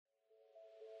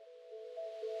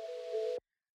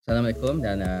Assalamualaikum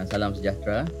dan salam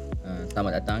sejahtera.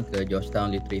 Selamat datang ke Georgetown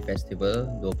Literary Festival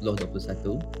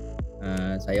 2021.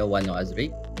 Saya Wan Noor Azriq.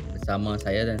 Bersama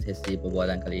saya dan sesi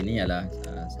perbualan kali ini ialah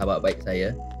sahabat baik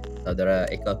saya, saudara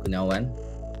Eka Kurniawan.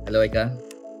 Halo Eka.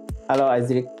 Halo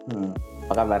Azrik,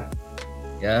 apa kabar?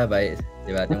 Ya, baik.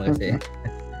 Terima kasih.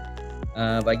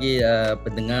 Bagi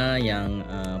pendengar yang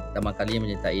pertama kali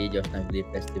menyertai Georgetown Literary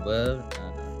Festival,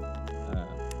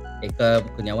 uh, Eka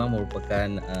Kurniawan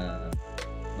merupakan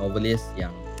novelis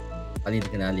yang paling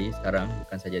dikenali sekarang,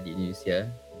 bukan saja di Indonesia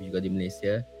tapi juga di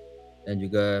Malaysia dan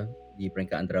juga di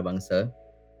peringkat antarabangsa.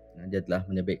 Dia telah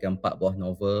menerbitkan 4 buah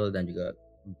novel dan juga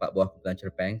 4 buah kumpulan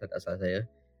cerpen kalau tak salah saya,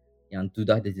 yang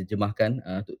sudah diterjemahkan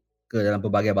ke dalam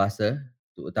pelbagai bahasa,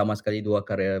 terutama sekali 2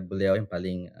 karya beliau yang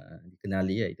paling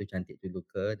dikenali, iaitu Cantik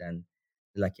Tuluka dan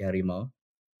Lelaki Harimau.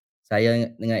 Saya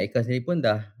dengan Eka sendiri pun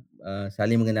dah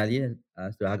saling mengenali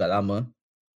sudah agak lama.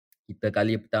 Kita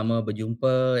kali pertama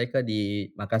berjumpa Eka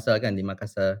di Makassar kan, di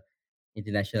Makassar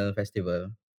International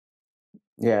Festival.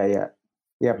 Ya, ya,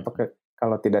 ya, Mhm.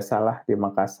 kalau tidak salah di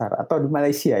Makassar atau di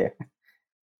Malaysia ya?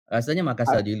 Rasanya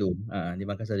Makassar Ah, dulu, di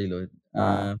Makassar dulu.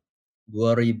 ah,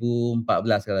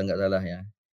 2014 kalau nggak salah ya.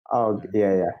 oh Heeh,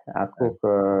 iya ya, aku heeh,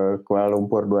 ke Kuala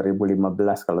Lumpur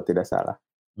 2015 kalau tidak salah.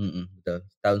 betul.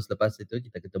 Tahun selepas itu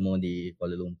kita ketemu di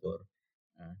Kuala Lumpur.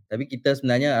 Tapi kita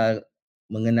sebenarnya,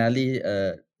 mengenali,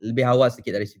 lebih awal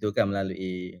sikit dari situ kan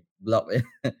melalui blog ya.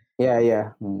 Iya, iya,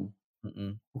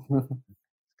 Mhm.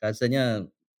 Rasanya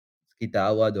sekitar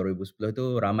awal 2010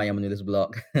 tu ramai yang menulis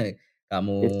blog.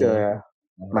 Kamu, Itu ya,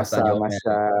 Roslan Jomel.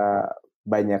 masa-masa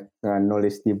banyak,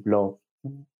 nulis di blog.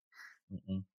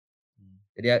 Mhm.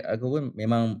 Jadi aku pun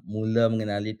memang mula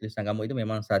mengenali tulisan kamu itu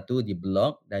memang satu di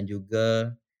blog dan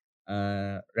juga,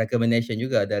 recommendation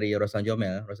juga dari Roslan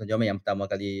Jomel. Roslan Jomel yang pertama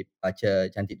kali baca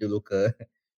Cantik Tu Luka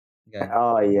kan.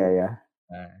 Oh iya ya,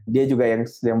 Ah, dia juga yang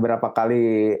berapa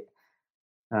kali,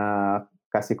 eee,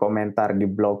 kasih komentar di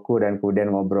blogku dan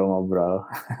kemudian ngobrol-ngobrol.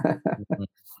 mhm.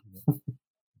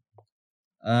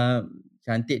 Eee,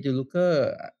 Cantik Tu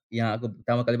Luka yang aku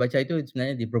pertama kali baca itu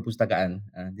sebenarnya di perpustakaan,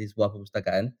 di sebuah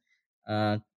perpustakaan,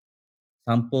 eee,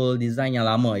 sampul design yang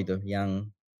lama itu, yang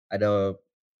ada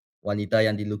wanita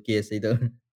yang dilukis itu.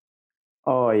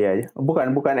 Oh iya ya,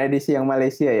 bukan bukan edisi yang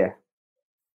Malaysia ya?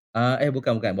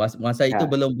 Bukan, masa itu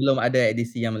Ya, belum belum ada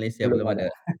edisi yang Malaysia, belum belum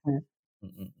ada. ada.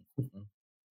 Mhm, mhm.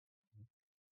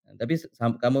 Tapi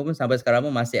kamu pun sampai sekarang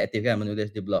pun masih aktif kan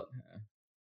menulis di blog?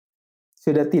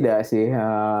 Sudah tidak sih,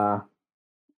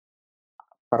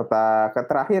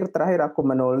 terakhir aku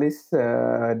menulis,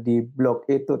 di blog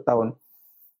itu tahun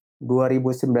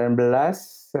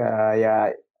 2019, ya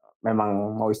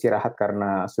memang mau istirahat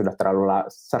karena sudah terlalu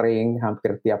sering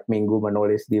hampir tiap minggu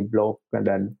menulis di blog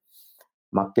dan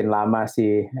makin lama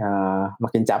sih,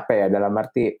 makin capek ya dalam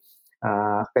arti,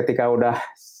 ketika udah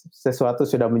sesuatu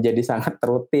sudah menjadi sangat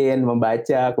rutin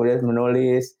membaca, kemudian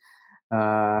menulis,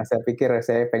 saya pikir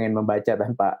saya pengen membaca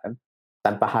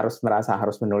tanpa harus merasa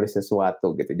harus menulis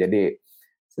sesuatu gitu. Jadi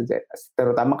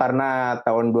terutama karena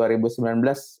tahun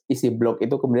 2019 isi blog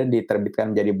itu kemudian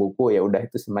diterbitkan menjadi buku, ya udah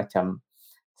itu semacam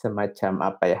semacam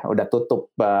apa ya, udah tutup,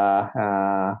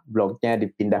 blognya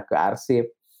dipindah ke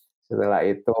arsip. Setelah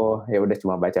itu ya udah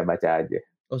cuma baca-baca aja.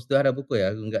 Oh, sudah ada buku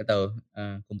ya? Aku nggak tahu,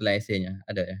 kumpulan esainya,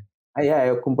 ada ya? Iya,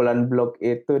 ya, kumpulan blog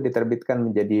itu diterbitkan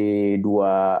menjadi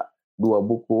 2 2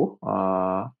 buku,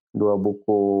 2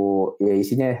 buku, ya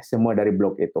isinya semua dari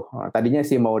blog itu. Tadinya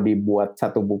sih mau dibuat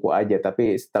satu buku aja,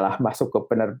 tapi setelah masuk ke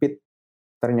penerbit,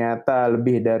 ternyata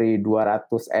lebih dari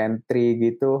 200 entry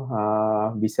gitu,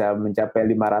 bisa mencapai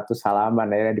 500 halaman,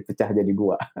 akhirnya dipecah jadi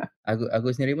 2. Aku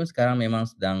sendiri pun sekarang memang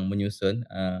sedang menyusun,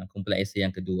 kumpulan esei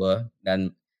yang kedua dan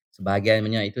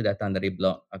sebahagiannya itu datang dari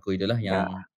blog aku itulah Ya,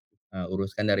 yang,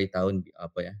 uruskan dari tahun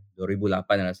apa ya,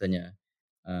 2008 rasanya.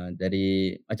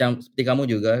 Dari macam seperti kamu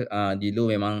juga,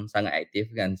 dulu memang sangat aktif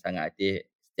kan, sangat aktif.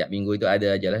 Setiap minggu itu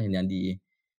ada aja lah yang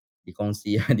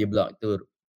dikongsi di blog itu,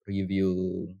 review,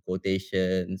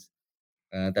 quotations,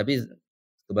 tapi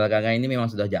kebelakangan ini memang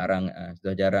sudah jarang,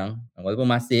 walaupun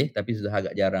masih tapi sudah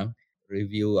agak jarang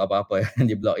review apa-apa ya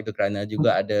di blog itu kerana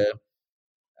juga ada,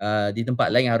 di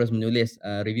tempat lain yang harus menulis,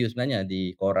 review sebenarnya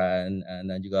di koran,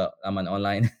 dan juga laman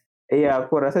online. iya,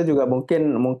 aku rasa juga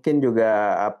mungkin mungkin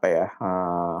juga apa ya,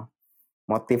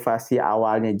 motivasi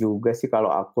awalnya juga sih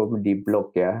kalau aku di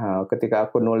blog ya, ketika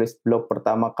aku nulis blog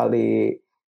pertama kali,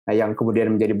 yang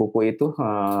kemudian menjadi buku itu,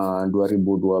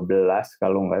 2012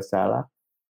 kalau nggak salah.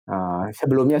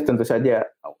 Sebelumnya tentu saja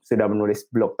sudah menulis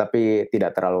blog, tapi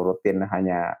tidak terlalu rutin,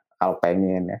 hanya kalau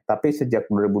pengen ya. Tapi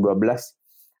sejak 2012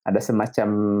 ada semacam,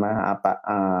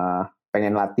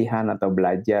 pengen latihan atau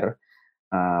belajar,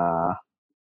 eee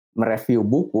mereview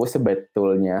buku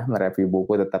sebetulnya, mereview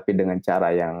buku tetapi dengan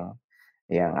cara yang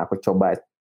aku coba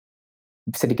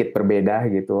sedikit berbeda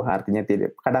gitu. Artinya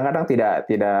kadang-kadang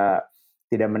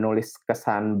tidak menulis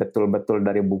kesan betul-betul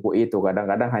dari buku itu.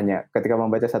 Kadang-kadang hanya ketika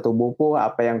membaca satu buku,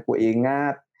 apa yang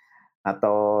kuingat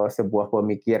atau sebuah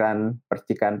pemikiran,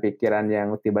 percikan pikiran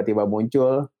yang tiba-tiba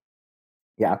muncul,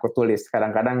 ya aku tulis.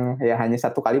 Kadang-kadang ya hanya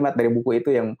satu kalimat dari buku itu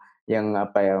yang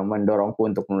apa ya, mendorongku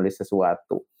untuk menulis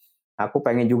sesuatu. Aku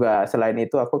pengen juga selain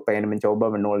itu aku pengen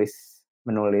mencoba menulis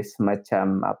menulis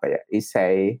semacam apa ya,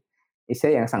 esai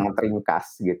yang sangat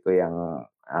ringkas gitu yang,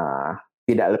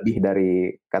 tidak lebih dari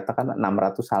katakanlah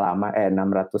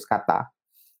 600 kata.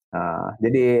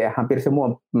 Jadi hampir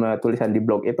semua tulisan di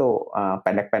blog itu,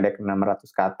 pendek-pendek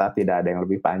 600 kata, tidak ada yang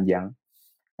lebih panjang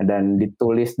dan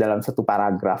ditulis dalam satu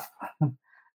paragraf.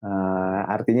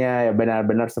 Artinya ya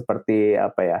benar-benar seperti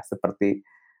apa ya, seperti,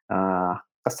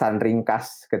 kesan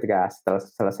ringkas ketika setelah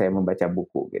selesai membaca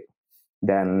buku gitu.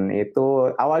 Dan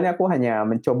itu awalnya aku hanya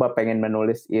mencoba pengen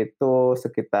menulis itu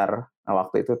sekitar,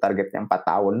 waktu itu targetnya 4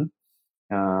 tahun,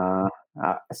 eee,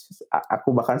 aku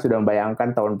bahkan sudah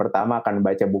membayangkan tahun pertama akan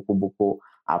baca buku-buku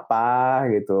apa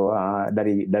gitu,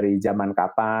 dari zaman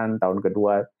kapan, tahun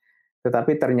kedua,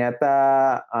 tetapi ternyata,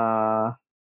 eee,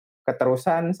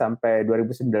 keterusan sampai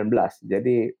 2019,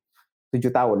 jadi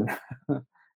 7 tahun.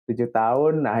 7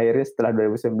 tahun, nah akhirnya setelah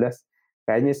 2019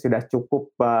 kayaknya sudah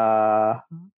cukup,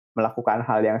 melakukan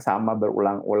hal yang sama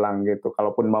berulang-ulang gitu.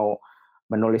 Kalaupun mau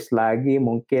menulis lagi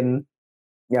mungkin,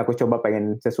 ya aku coba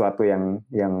pengen sesuatu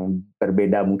yang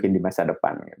berbeda mungkin di masa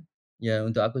depan gitu. Ya,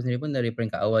 untuk aku sendiri pun dari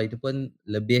peringkat awal itu pun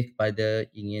lebih kepada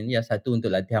ingin ya satu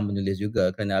untuk latihan menulis juga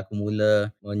kerana aku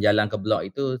mula menjalankan blog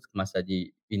itu masa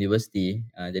di universiti.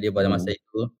 Jadi pada masa Mhm,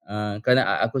 itu,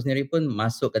 kerana aku sendiri pun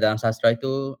masuk ke dalam sastra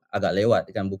itu agak lewat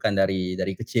kan, bukan dari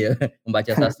kecil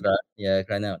membaca sastra. Ya,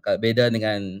 kerana beza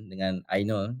dengan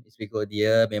Ainul, isteriku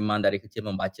dia memang dari kecil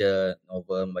membaca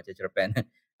novel, membaca cerpen.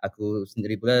 Aku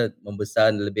sendiri pula membesar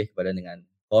lebih kepada dengan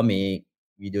komik,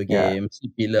 video ya, games,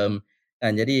 filem.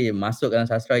 Kan jadi masuk dalam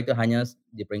sastra itu hanya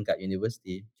di peringkat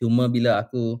universiti. Cuma bila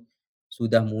aku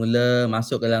sudah mula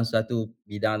masuk ke dalam satu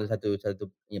bidang atau satu satu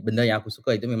benda yang aku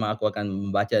suka itu memang aku akan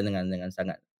membaca dengan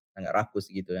sangat sangat rakus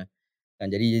gitu ya. Kan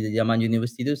jadi di zaman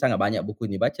universiti itu sangat banyak buku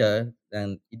yang dibaca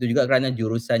dan itu juga kerana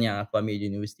jurusan yang aku ambil di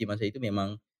universiti masa itu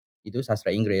memang itu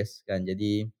sastra Inggeris kan.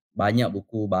 Jadi banyak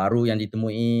buku baru yang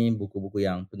ditemui, buku-buku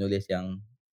yang penulis yang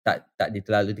tak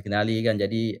terlalu dikenali kan.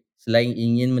 Jadi selain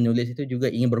ingin menulis itu juga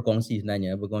ingin berkongsi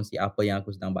sebenarnya, berkongsi apa yang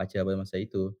aku sedang baca pada masa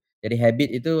itu. Jadi habit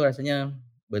itu rasanya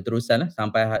berterusanlah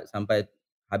sampai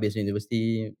habis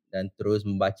universiti dan terus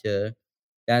membaca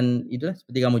dan itulah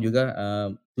seperti kamu juga,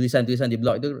 tulisan-tulisan di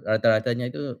blog itu rata-ratanya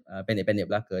itu, pendek-pendek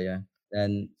belaka ya.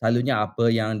 Dan selalunya apa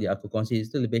yang aku kongsi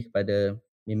itu lebih kepada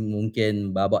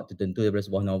mungkin babak tertentu daripada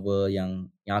sebuah novel yang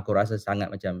aku rasa sangat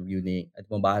macam unik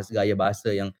ataupun gaya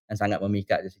bahasa yang sangat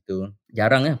memikat di situ.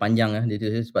 Jarang panjang dia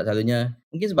tulis sebab selalunya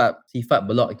mungkin sebab sifat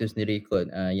blog itu sendiri kot,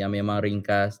 yang memang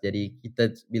ringkas. Jadi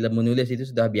kita bila menulis itu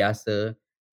sudah biasa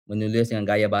menulis dengan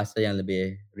gaya bahasa yang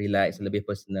lebih rileks, lebih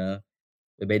personal.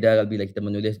 Berbeza bila kita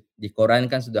menulis di koran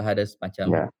kan sudah ada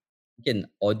semacam ya. mungkin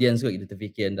audience kot kita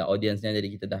terfikir dan audience-nya jadi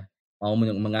kita dah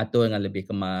mahu mengatur dengan lebih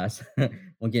kemas,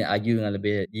 mungkin argue dengan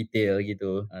lebih detail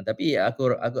gitu. Tapi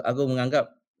aku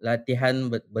menganggap latihan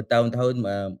bertahun-tahun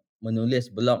menulis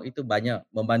blog itu banyak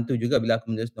membantu juga bila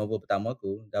aku menulis novel pertama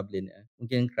aku, Dublin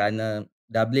Mungkin kerana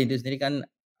Dublin itu sendiri kan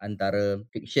antara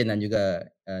fiction dan juga,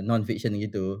 non-fiction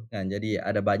gitu kan. Jadi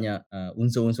ada banyak,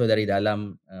 unsur-unsur dari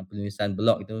dalam, penulisan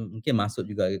blog itu mungkin masuk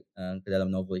juga, ke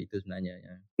dalam novel itu sebenarnya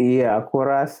ya. Iya, aku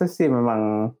rasa sih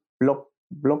memang blog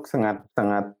blog sangat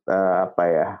sangat, apa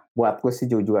ya, buatku sih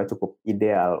juga cukup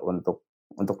ideal untuk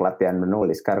latihan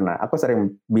menulis karena aku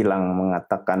sering bilang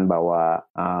mengatakan bahwa,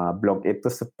 blog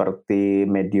itu seperti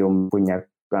medium punya,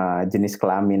 jenis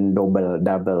kelamin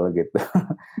double-double gitu.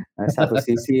 Satu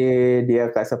sisi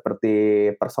dia kayak seperti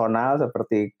personal,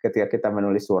 seperti ketika kita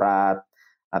menulis surat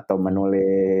atau Mhm,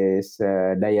 menulis,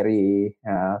 diary,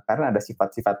 karena ada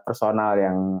sifat-sifat personal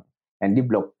yang di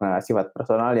blog. Nah, sifat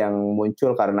personal yang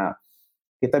muncul karena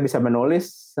kita bisa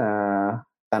menulis,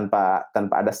 tanpa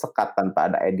tanpa ada sekat, tanpa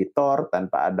ada editor,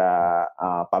 tanpa ada,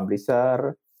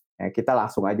 publisher, kita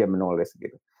langsung aja menulis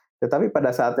gitu. Tetapi pada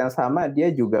saat yang sama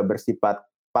dia juga bersifat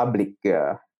publik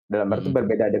ya, dalam arti mhm,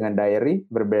 berbeda dengan diary,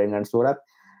 berbeda dengan surat,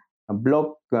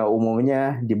 blog,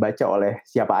 umumnya dibaca oleh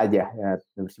siapa aja ya,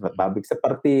 bersifat mhm, publik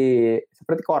seperti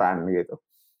seperti koran gitu.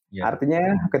 iya. Artinya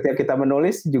ketika kita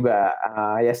menulis juga,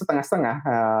 ya setengah-setengah,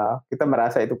 kita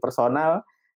merasa itu personal,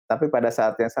 tapi pada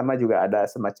saat yang sama juga ada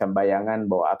semacam bayangan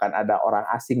bahwa akan ada orang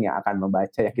asing yang akan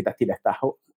membaca yang kita tidak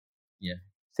tahu. Iya.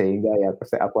 Sehingga ya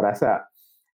aku rasa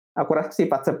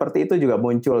sifat seperti itu juga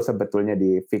muncul sebetulnya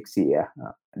di fiksi ya.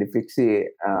 Di fiksi,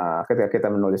 ketika kita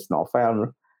menulis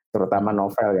novel, terutama Mhm,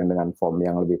 novel yang dengan form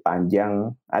yang lebih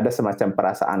panjang, ada semacam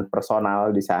perasaan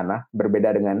personal di sana,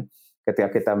 berbeda dengan ketika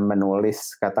kita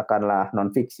menulis katakanlah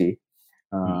non-fiksi,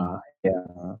 eee, mhm,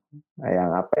 yang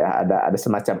apa ya, ada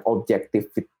semacam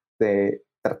objektivity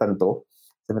tertentu.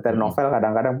 Sementara mhm, novel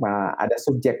kadang-kadang, ada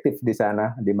subjektif di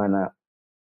sana, di mana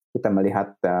kita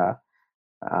melihat,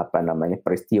 apa namanya,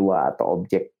 peristiwa atau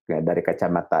objek dari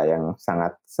kacamata yang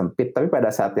sangat sempit, tapi pada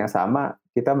saat yang sama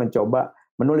kita mencoba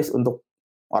menulis untuk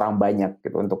orang banyak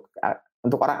gitu,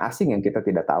 untuk orang asing yang kita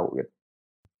tidak tahu gitu.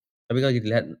 tapi kalau kita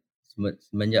lihat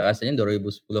semenjak rasanya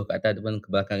 2010 ke atas ataupun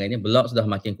kebelakangan ini blog sudah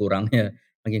makin kurang ya,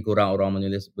 makin kurang orang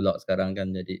menulis blog sekarang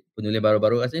kan. Jadi penulis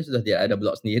baru-baru rasanya sudah tidak ada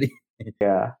blog sendiri.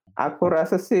 Aku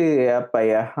rasa sih apa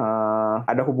ya,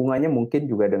 ada hubungannya mungkin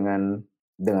juga dengan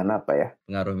apa ya,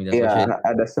 Pengaruh media iya, sosial.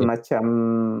 ada semacam,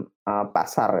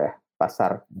 pasar ya,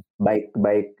 pasar baik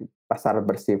pasar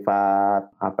bersifat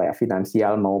apa ya,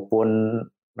 finansial maupun,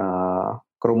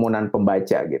 kerumunan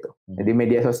pembaca gitu. Di Mhm,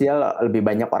 media sosial lebih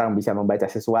banyak orang bisa membaca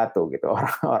sesuatu gitu,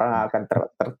 orang orang akan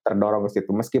terdorong ke situ.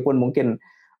 Meskipun mungkin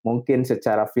mungkin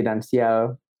secara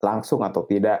finansial langsung atau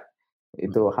tidak,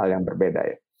 itu mhm, hal yang berbeda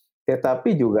ya.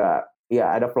 Tetapi juga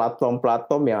ya ada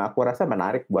platform-platform yang aku rasa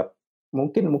menarik buat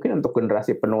mungkin mungkin untuk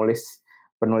generasi penulis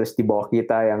penulis di bawah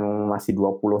kita yang masih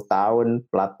 20 tahun,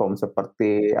 platform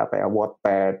seperti apa ya,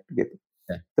 Wattpad gitu.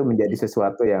 ya. Itu menjadi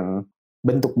sesuatu yang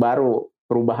bentuk baru,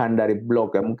 perubahan dari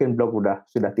blog ya. Mungkin blog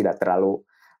sudah tidak terlalu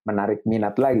menarik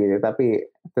minat lagi,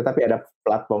 tetapi ada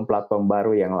platform-platform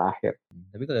baru yang lahir.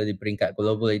 Tapi kalau di peringkat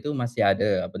global itu masih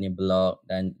ada apa nih blog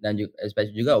dan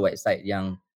especially juga website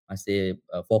yang masih,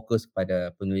 fokus kepada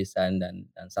penulisan dan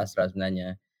sastra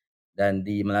sebenarnya. Dan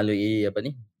melalui apa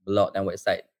nih, blog dan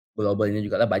website global ini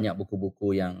jugalah banyak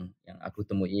buku-buku yang aku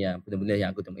temui ya, benda-benda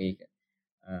yang aku temui.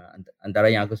 Antara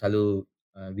yang aku selalu,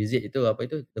 visit itu apa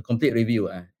itu, The Complete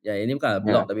Review, ya ini bukan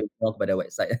blog Ya, tapi more kepada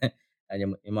website. Hanya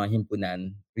memang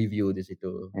himpunan review di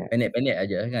situ. ya. Pendek-pendek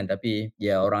aja kan, tapi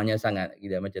ya orangnya sangat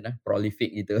gila macam mana,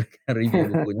 prolific gitu kan review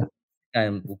bukunya.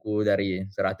 Kan buku dari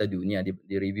serata dunia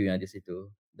di-review-nya di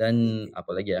situ. Dan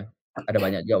apalagi ya, ada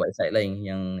banyak juga website lain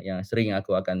yang sering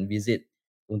aku akan visit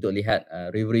untuk lihat,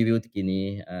 review-review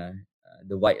terkini,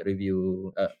 The White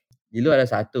Review, dulu ada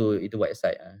satu itu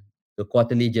website, The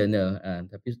Quarterly Journal,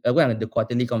 tapi bukan The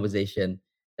Quarterly Conversation,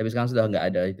 tapi sekarang sudah nggak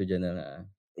ada itu journal, heeh.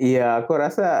 Iya, aku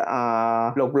rasa,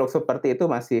 blog-blog seperti itu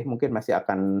mungkin masih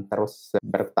akan terus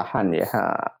bertahan ya,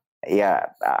 iya,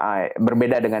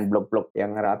 berbeda dengan blog-blog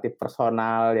yang relatif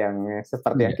personal, yang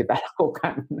seperti yang Iya, kita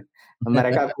lakukan.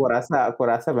 Mereka aku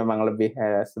rasa memang lebih,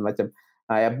 semacam,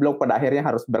 ya blog pada akhirnya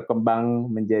harus berkembang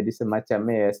menjadi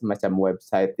semacam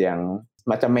website yang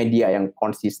semacam media yang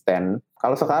konsisten.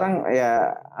 Kalau sekarang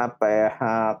ya, apa ya,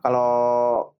 kalau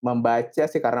membaca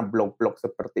sih karena blog-blog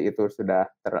seperti itu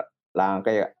sudah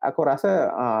kayak aku rasa,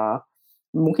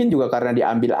 mungkin juga karena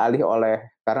diambil alih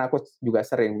karena aku juga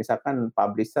sering misalkan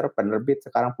publisher, penerbit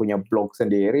sekarang punya blog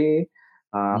sendiri,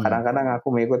 mhm, kadang-kadang aku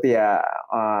mengikuti ya,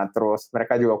 terus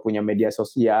mereka juga punya media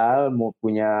sosial,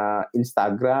 punya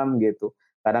Instagram gitu.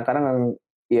 Kadang-kadang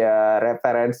ya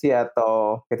referensi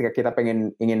atau ketika kita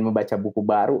ingin membaca buku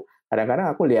baru,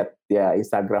 kadang-kadang aku lihat ya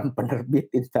Instagram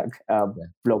penerbit, iya,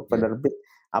 blog iya. penerbit,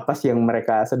 apa sih yang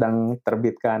mereka sedang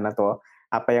terbitkan atau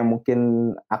apa yang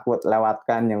mungkin aku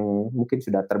lewatkan yang mungkin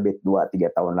sudah terbit 2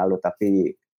 3 tahun lalu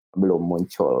tapi belum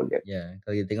muncul gitu. Ya,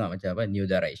 kalau kita tengok macam apa, New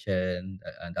Direction,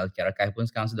 Dalkier Archive pun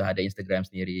sekarang sudah ada Instagram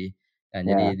sendiri, kan.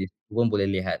 Ya, Jadi di situ pun boleh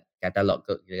lihat katalog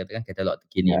kita katakan katalog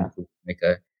terkini ya, buku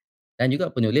mereka. Dan juga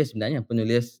penulis sebenarnya,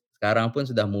 penulis sekarang pun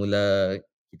sudah mula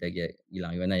kita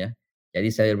bilang gimana ya, jadi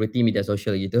selebriti media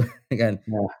sosial gitu kan.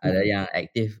 ya. Ada yang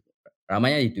aktif,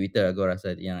 ramainya di Twitter aku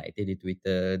rasa yang aktif di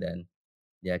Twitter dan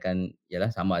dia akan yalah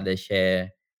sama ada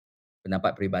share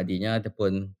pendapat peribadinya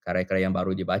ataupun karya-karya yang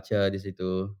baru dibaca di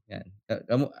situ kan.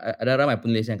 Kamu ada ramai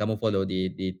penulis yang kamu follow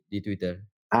di Twitter?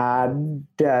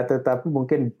 Ada, tetapi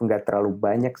mungkin nggak terlalu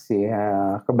banyak sih,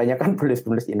 kebanyakan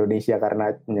penulis-penulis Indonesia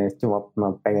karena cuma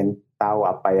pengen tahu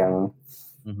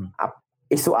Mhm,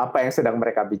 isu apa yang sedang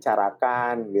mereka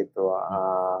bicarakan gitu,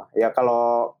 mhm. ya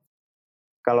kalau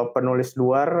kalau penulis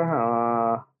luar,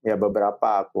 ya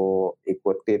beberapa aku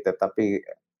ikuti, tetapi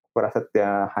aku rasa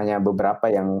ya hanya beberapa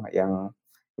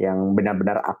yang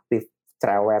benar-benar aktif,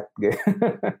 cerewet gitu.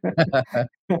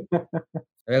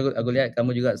 Tapi aku lihat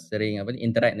kamu juga sering apa nih,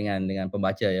 interact dengan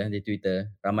pembaca ya di Twitter,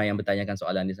 ramai yang bertanyakan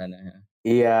soalan di sana, heeh.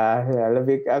 Iya, ya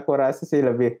aku rasa sih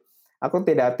aku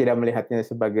tidak melihatnya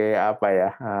sebagai apa ya,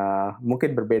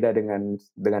 mungkin berbeda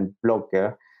dengan blog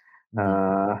ya.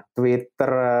 Hmm,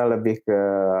 Twitter lebih ke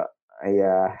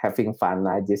ya having fun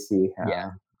aja sih,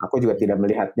 iya, aku juga tidak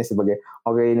melihatnya sebagai,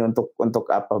 "Oke ini untuk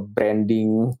apa,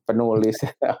 branding penulis,"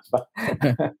 apa.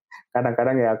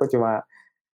 Kadang-kadang ya aku cuma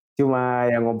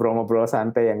cuma ya ngobrol-ngobrol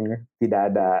santai yang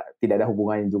tidak ada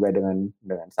hubungannya juga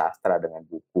dengan sastra, dengan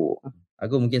buku.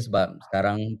 aku mungkin sebab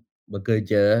sekarang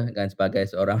bekerja kan sebagai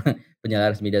seorang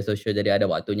penyelaras media sosial, jadi ada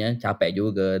waktunya capek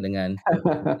juga dengan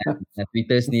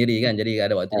Twitter sendiri kan. Jadi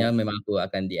ada waktunya Ya, memang aku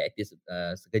akan deaktif,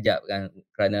 sekejap kan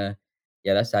kerana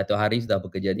ialah satu hari sudah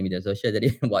bekerja di media sosial,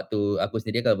 jadi waktu aku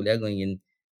sendiri kalau boleh aku ingin,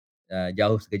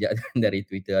 jauh sekejap dari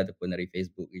Twitter ataupun dari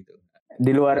Facebook gitu.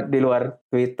 di luar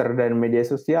Twitter dan media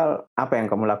sosial, apa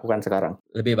yang kamu lakukan sekarang?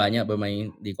 Lebih banyak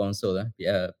bermain di konsol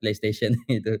PlayStation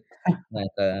itu. Nah,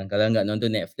 kalau nggak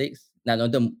nonton Netflix, nak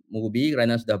nonton movie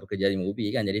kerana sudah bekerja di movie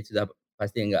kan, jadi sudah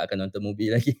pasti nggak akan nonton movie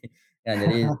lagi kan.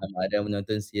 Jadi sama ada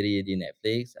menonton siri di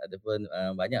Netflix ataupun,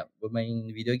 banyak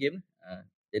bermain video game,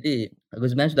 jadi aku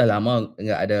sebenarnya sudah lama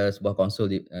nggak ada sebuah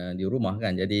konsol di rumah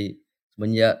kan. Jadi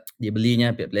semenjak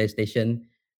dibelinya PlayStation,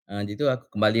 itu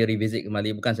aku kembali revisit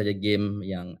kembali bukan saja game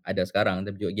yang ada sekarang,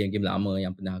 tapi juga game-game lama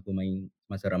yang pernah aku main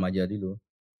masa remaja dulu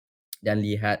dan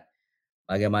lihat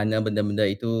bagaimana benda-benda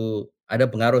itu ada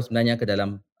pengaruh sebenarnya ke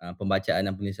dalam, pembacaan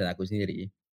dan penulisan aku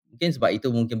sendiri. Mungkin sebab itu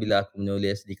mungkin bila aku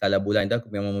menulis di Kala Bulan itu aku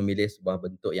memang memilih sebuah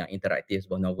bentuk yang interaktif,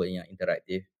 sebuah novel yang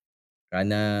interaktif.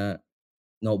 Kerana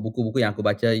buku-buku yang aku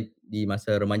baca di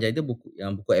masa remaja itu buku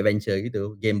adventure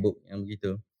gitu, game book yang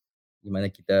begitu. Di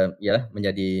mana kita ialah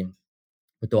menjadi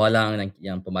petualang dan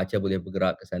yang pembaca boleh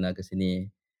bergerak ke sana ke sini.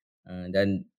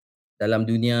 Dan dalam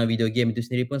dunia video game itu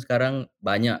sendiri pun sekarang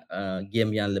banyak,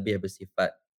 game yang lebih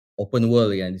bersifat open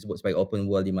world yang disebut sebagai open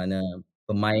world di mana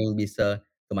pemain bisa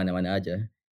ke mana-mana aja,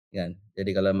 kan. Jadi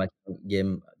kalau macam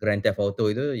game Grand Theft Auto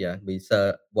itu ya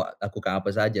bisa buat lakukan apa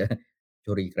saja,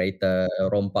 curi kereta,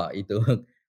 rompak itu,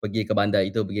 pergi ke bandar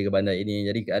itu, pergi ke bandar ini.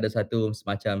 Jadi ada satu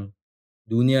semacam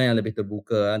dunia yang lebih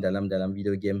terbuka dalam dalam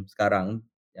video game sekarang,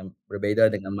 yang berbeza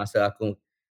dengan masa aku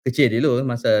kecil dulu,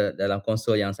 masa dalam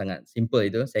konsol yang sangat simple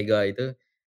itu, Sega itu,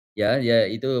 ya ya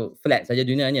itu flat saja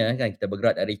dunianya kan, kita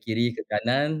bergerak dari kiri ke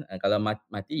kanan, kalau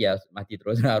mati ya mati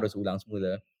terus harus ulang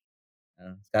semula.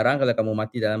 Sekarang kalau kamu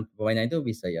mati dalam permainan itu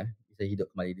bisa ya, bisa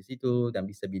hidup kembali di situ dan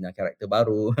bisa bina karakter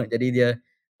baru. Jadi dia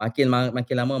makin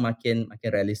lama makin makin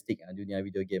realistik, dunia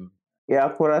video game. Ya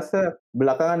aku rasa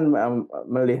belakangan,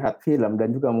 melihat film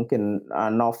dan juga mungkin,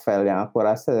 novel yang aku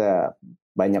rasa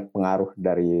banyak pengaruh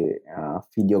dari,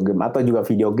 video game atau juga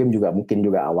video game juga mungkin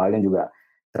juga awalnya juga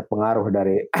terpengaruh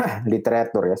dari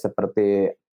literatur ya,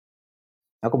 seperti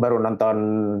aku baru nonton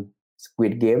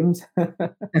Squid Games.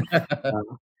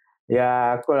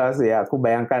 Ya aku rasa ya aku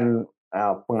bayangkan,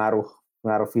 pengaruh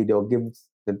pengaruh video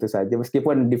games tentu saja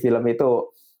meskipun di film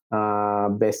itu,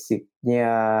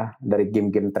 basic-nya dari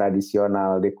game-game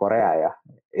tradisional di Korea ya,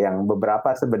 yang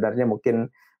beberapa sebenarnya mungkin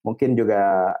mungkin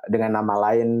juga dengan nama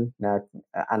lain, nah,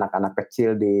 anak-anak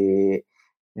kecil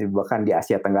bahkan di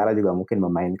Asia Tenggara juga mungkin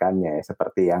memainkannya ya,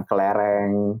 seperti yang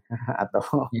kelereng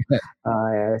atau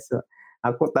ya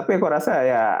tapi aku rasa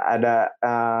ya ada,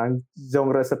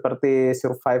 genre seperti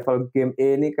survival game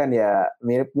ini kan ya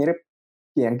mirip-mirip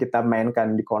yang kita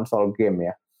mainkan di konsol game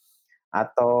ya,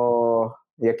 atau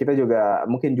ya kita juga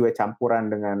mungkin juga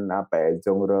campuran dengan apa ya,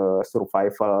 genre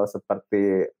survival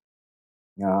seperti,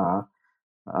 eee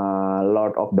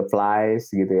Lord of the Flies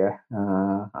gitu ya,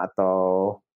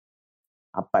 atau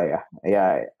apa ya, ya,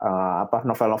 apa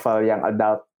novel-novel yang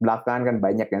adult belakangan kan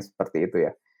banyak yang seperti itu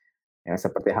ya. Yang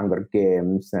seperti Hunger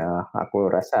Games, aku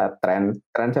rasa tren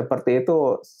tren seperti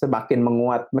itu semakin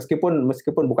menguat meskipun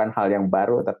meskipun bukan hal yang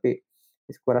baru, tapi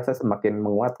aku rasa semakin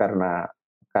menguat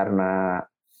karena,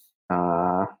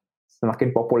 eee, semakin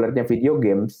populernya video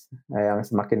games, yang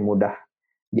semakin mudah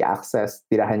diakses,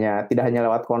 tidak hanya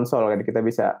lewat konsol kan kita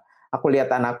bisa aku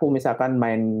lihat anakku misalkan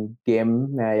main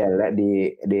game, ya di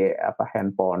apa,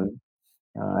 handphone.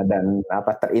 Dan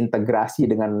apa, terintegrasi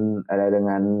dengan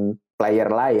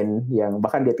player lain yang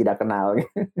bahkan dia tidak kenal.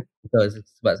 Betul,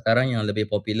 sebab sekarang yang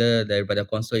lebih popular daripada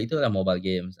konsol itu adalah mobile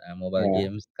games. Mobile Ya,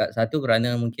 games satu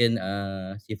kerana mungkin,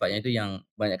 sifatnya itu yang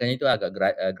kebanyakannya itu agak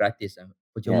gratis,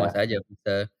 percuma ya, saja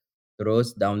bisa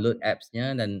terus download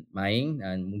apps-nya dan main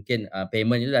dan mungkin,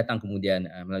 payment itu datang kemudian,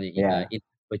 melalui ya,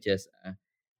 in-app purchase,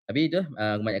 Tapi itu,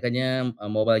 kebanyakannya,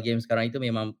 mobile game sekarang itu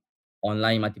memang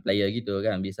online multiplayer gitu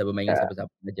kan, bisa bermain dengan ya.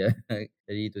 siapa-siapa saja.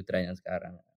 Jadi itu trend yang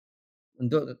sekarang.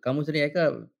 Untuk kamu sendiri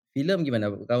Eka, filem gimana?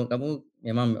 Kamu kamu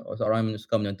memang seorang yang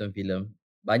suka menonton filem.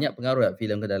 Banyak pengaruh tak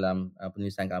filem ke dalam,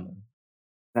 penulisan kamu?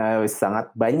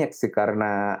 Sangat banyak sih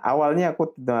karena awalnya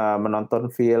aku, menonton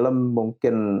film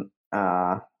mungkin,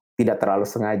 eee, tidak terlalu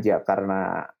sengaja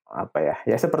karena apa ya,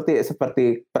 ya seperti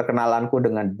seperti perkenalanku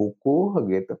dengan buku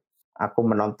gitu. Aku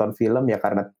menonton film ya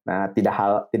karena, tidak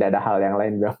ada hal yang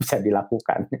lain yang bisa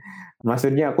dilakukan.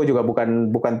 Maksudnya aku juga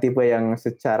bukan bukan tipe yang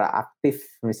secara aktif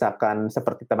misalkan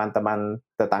seperti teman-teman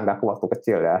tetanggaku waktu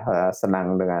kecil ya,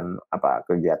 senang dengan apa,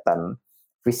 kegiatan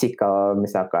fisikal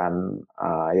misalkan,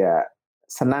 ya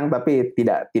senang tapi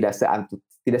tidak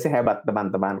sehebat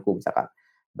teman-temanku misalkan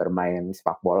bermain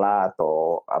sepak bola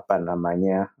atau apa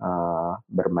namanya,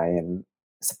 bermain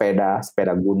sepeda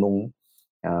sepeda gunung,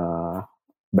 eee,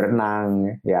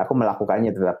 berenang, ya aku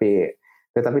melakukannya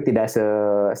tetapi tidak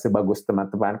sebagus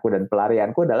teman-temanku dan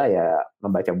pelarianku adalah ya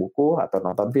membaca buku atau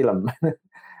nonton film.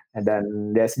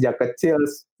 Dan ya sejak kecil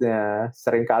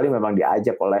seringkali memang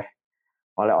diajak oleh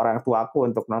oleh orang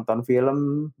tuaku untuk nonton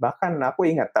film, bahkan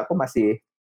aku ingat aku masih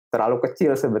terlalu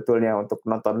kecil sebetulnya untuk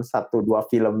nonton satu 2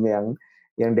 film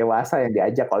yang dewasa yang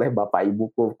diajak oleh bapak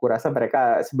ibuku. Kurasa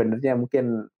mereka sebenarnya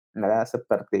mungkin,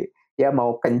 seperti, ya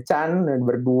mau kencan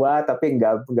berdua tapi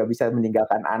nggak bisa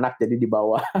meninggalkan anak jadi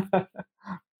dibawa,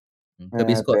 Ke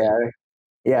bioskop ya? ya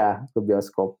ya ke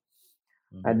bioskop.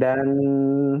 Mhm, Dan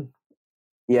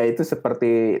ya itu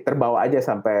seperti terbawa aja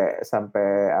sampai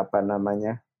sampai apa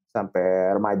namanya,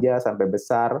 sampai remaja, sampai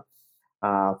besar.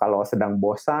 Kalau sedang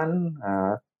bosan,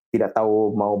 tidak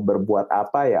tahu mau berbuat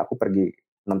apa, ya aku pergi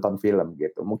nonton film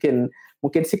gitu. Mungkin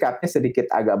mungkin sikapnya sedikit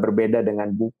agak berbeda dengan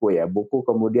buku ya. Buku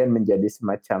kemudian menjadi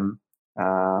semacam,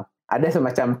 ada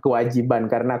semacam kewajiban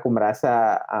karena aku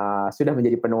merasa, sudah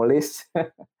menjadi penulis,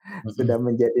 mhm, sudah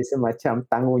menjadi semacam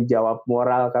tanggung jawab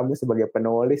moral kamu sebagai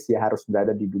penulis ya harus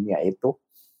berada di dunia itu.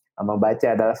 Membaca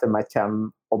adalah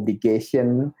semacam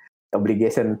obligation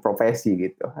obligation profesi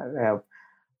gitu.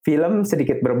 Film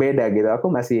sedikit berbeda gitu, aku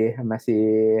masih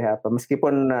masih apa,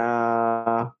 meskipun,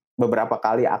 beberapa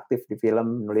kali aktif di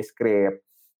film, nulis skrip,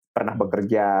 pernah mhm.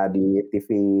 bekerja di TV,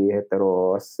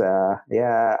 terus,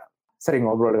 ya sering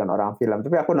ngobrol dengan orang film,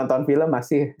 tapi aku nonton film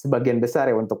masih sebagian besar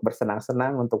ya untuk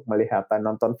bersenang-senang, untuk melihat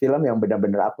nonton film yang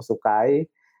benar-benar aku sukai,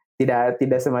 tidak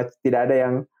ada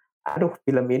yang, "Aduh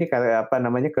film ini kayak apa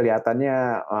namanya, kelihatannya,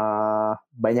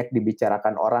 banyak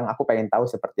dibicarakan orang, aku pengen tahu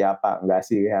seperti apa." Enggak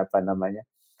sih, apa namanya,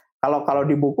 kalau kalau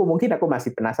di buku mungkin aku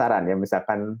masih penasaran ya,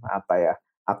 misalkan apa ya,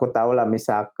 aku tahulah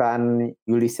misalkan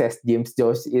Ulysses James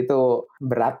Joyce itu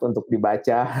berat untuk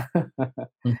dibaca,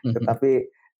 tetapi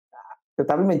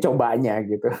tetapi mencobanya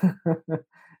gitu.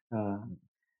 Eee,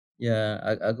 Ya,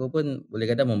 aku pun boleh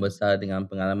kata membesar dengan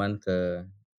pengalaman ke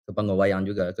panggung wayang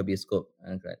juga, ke bioskop,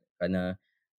 kerana,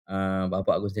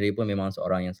 bapa aku sendiri pun memang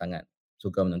seorang yang sangat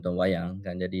suka menonton wayang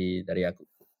kan. Jadi dari aku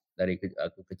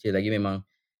kecil lagi memang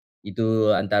itu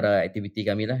antara aktiviti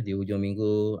kamilah di hujung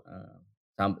minggu,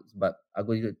 sebab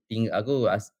aku juga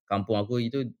kampung aku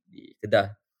itu di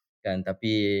Kedah kan,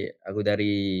 tapi aku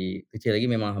dari kecil lagi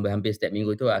memang hampir-hampir setiap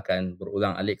minggu itu akan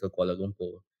berulang-alik ke Kuala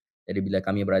Lumpur. Jadi bila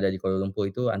kami berada di Kuala Lumpur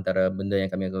itu antara benda yang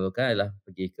kami akan lakukan adalah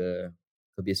pergi ke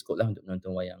bioskoplah untuk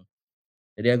menonton wayang.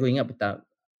 Jadi aku ingat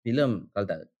filem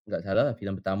kalau nggak salah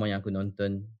filem pertama yang aku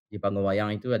nonton di panggung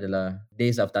wayang itu adalah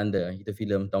Days of Thunder, itu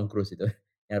filem Tom Cruise itu,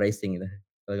 yang racing itu,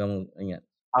 kalau kamu ingat.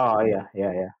 oh iya iya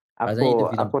iya. Rasanya itu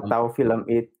filem Aku pertama.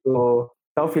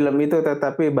 tahu film itu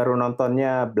tetapi baru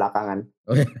nontonnya belakangan.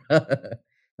 Oh ya.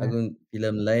 Eh, Aku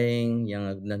filem lain yang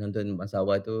aku pernah nonton masa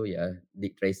awal tu ya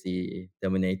Dick Tracy,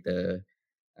 Terminator,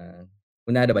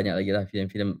 kemudian ada banyak lagi lah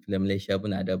filem Malaysia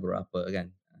pun ada beberapa kan.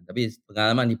 Tapi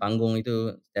pengalaman di panggung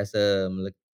itu sentiasa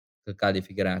kekal di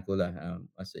fikiran akulah,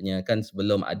 maksudnya kan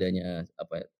sebelum adanya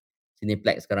apa,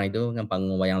 Cineplex sekarang itu kan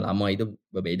panggung wayang lama itu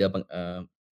berbeza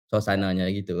suasananya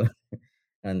gitu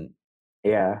kan.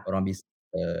 iya. Orang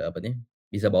apa ni,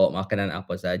 bisa bawa makanan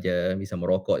apa saja, bisa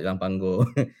merokok di dalam panggung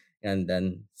kan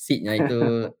dan seat-nya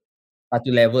itu satu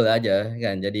level aja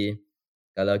kan. Jadi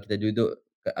kalau kita duduk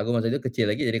aku masa itu kecil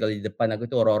lagi, jadi kalau di depan aku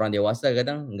tu orang-orang dewasa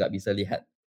kadang nggak bisa lihat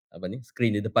apa ni,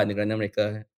 skrin di depan kerana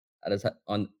mereka ada satu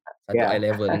eye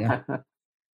Iya. level dengan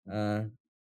eee,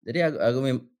 jadi aku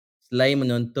selain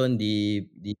menonton di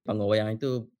panggung wayang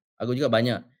itu, aku juga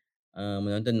banyak,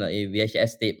 menonton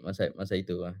VHS tape masa masa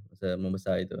itu, masa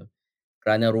membesar itu.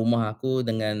 Kerana rumah aku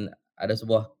dengan ada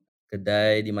sebuah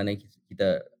kedai di mana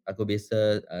aku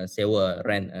biasa, sewa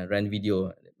rent video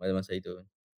pada masa itu.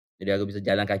 Jadi aku bisa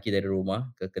jalan kaki dari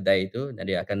rumah ke kedai itu dan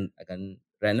dia akan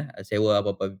rent lah, sewa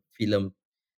apa-apa filem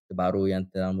terbaru yang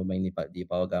sedang bermain di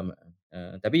Pawagam.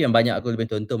 Tapi yang banyak aku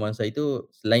lebih tonton masa itu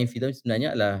selain filem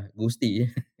sebenarnya adalah Gusti,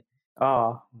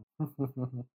 Oh.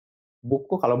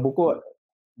 Kalau buku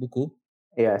buku.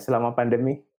 ya selama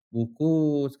pandemi.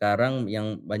 Buku sekarang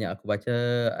yang banyak aku baca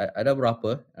ada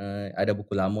beberapa, ada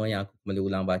buku lama yang aku kembali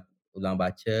ulang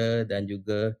baca dan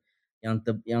juga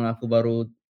yang aku baru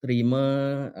terima,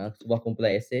 sebuah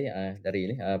kumpulan esei,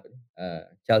 dari ni,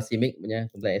 Charles Simic punya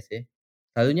kumpulan esei.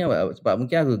 Selalunya sebab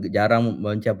mungkin aku jarang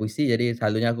membaca puisi, jadi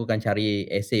selalunya aku akan cari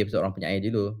esei seorang penyair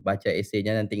dulu, baca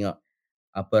eseinya dan tengok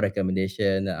apa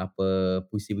recommendation dan apa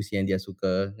puisi-puisi yang dia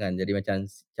suka kan. Jadi macam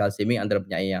Charles Simic antara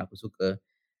penyair yang aku suka.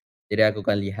 Jadi aku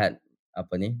akan lihat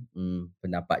apa ni,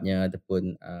 pendapatnya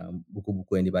ataupun,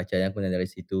 buku-buku yang dibacanya, kemudian dari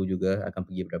situ juga akan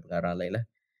pergi pada pengarang lain lah.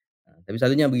 Tapi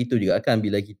selalunya begitu juga kan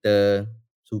bila kita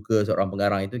suka seorang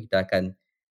pengarang itu, kita akan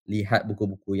lihat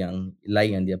buku-buku yang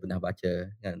lain yang dia pernah baca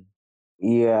kan.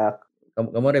 Iya,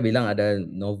 Kamu ada bilang ada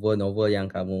novel-novel yang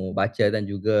kamu baca dan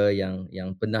juga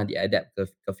yang pernah diadapt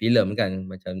ke filem kan,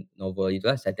 macam novel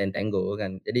itulah Satan Tango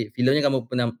kan. Jadi filemnya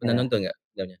kamu pernah pernah ya. nonton nggak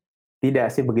filmnya? Tidak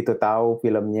sih begitu tahu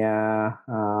filmnya,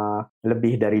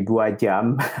 lebih dari 2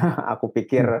 jam. Aku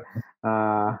pikir,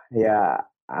 ya,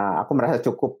 aku merasa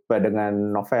cukup dengan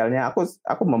novelnya.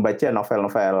 Aku membaca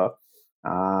novel-novel,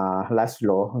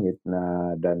 Laszlo gitu,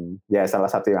 nah dan ya salah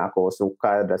satu yang aku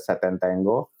suka The Satan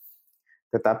Tango.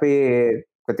 Tetapi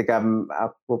ketika,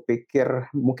 aku pikir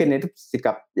mungkin itu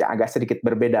sikap yang agak sedikit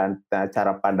berbeda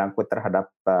cara pandangku terhadap,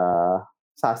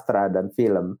 sastra dan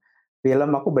film.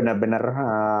 Film aku benar-benar,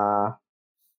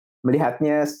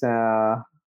 melihatnya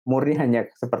murni hanya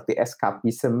seperti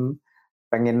eskapisme,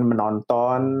 pengen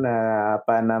menonton,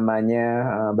 apa namanya,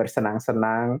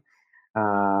 bersenang-senang,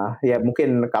 ya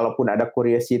mungkin kalaupun ada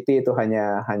curiosity itu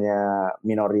hanya hanya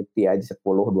minority aja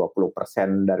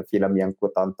 10-20% dari film yang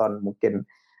kutonton mungkin,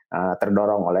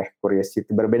 terdorong oleh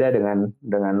curiosity. Berbeda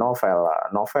dengan novel.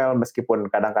 Novel meskipun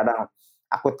kadang-kadang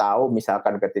aku tahu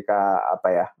misalkan ketika apa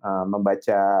ya,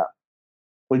 membaca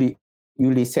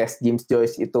Ulysses James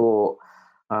Joyce itu,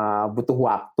 butuh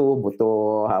waktu,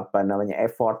 butuh apa namanya,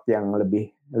 effort yang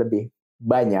lebih lebih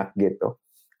banyak gitu.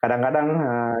 Kadang-kadang,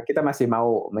 kita masih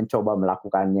mau mencoba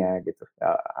melakukannya gitu,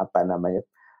 apa namanya,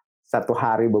 satu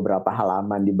hari beberapa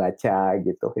halaman dibaca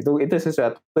gitu. Itu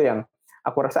sesuatu yang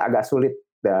aku rasa agak sulit,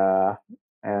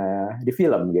 di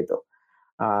film gitu.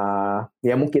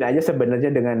 Ya mungkin aja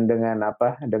sebenarnya dengan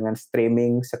apa, dengan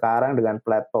streaming sekarang, dengan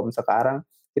platform sekarang,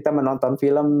 kita menonton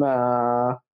film,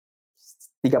 30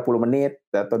 menit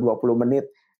atau 20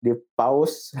 menit,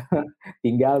 di-pause,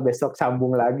 tinggal besok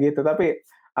sambung lagi. Tetapi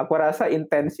aku rasa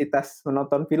intensitas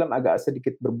menonton film agak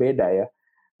sedikit berbeda ya.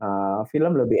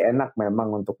 Film lebih enak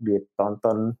memang untuk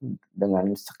ditonton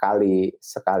dengan sekali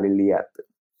sekali lihat.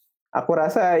 Aku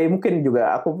rasa ya mungkin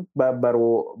juga aku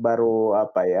baru baru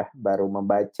apa ya, baru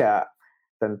membaca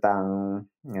tentang,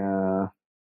 eee,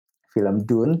 film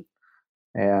Dune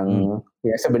Mmm, yang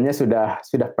ya sebenarnya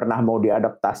sudah pernah mau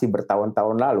diadaptasi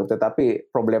bertahun-tahun lalu, tetapi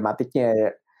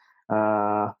problematiknya,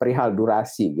 perihal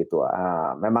durasi gitu,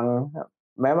 memang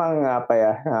memang apa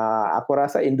ya, aku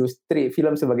rasa industri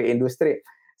film sebagai industri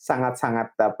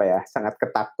sangat-sangat apa ya, sangat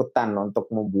ketakutan untuk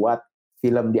membuat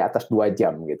film di atas 2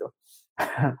 jam gitu.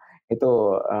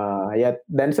 Itu, ya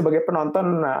dan sebagai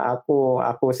penonton,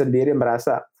 aku sendiri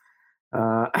merasa,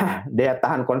 eee, daya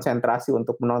tahan konsentrasi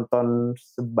untuk menonton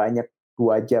sebanyak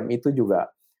 2 jam itu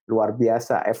juga luar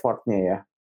biasa effort-nya ya.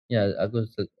 ya aku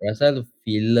rasa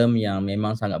filem yang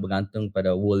memang sangat bergantung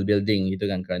pada world building gitu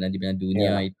kan, kerana di mana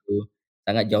dunia Ya, itu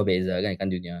sangat jauh beza kan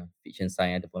dunia fiction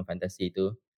science ataupun fantasi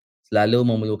itu selalu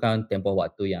memerlukan tempoh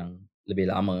waktu yang lebih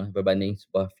lama berbanding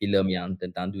sebuah filem yang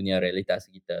tentang dunia realitas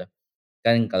kita.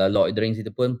 Kan kalau Lord of the Rings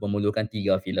itu pun memerlukan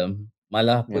 3 filem,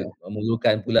 malah ya.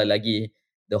 memerlukan pula lagi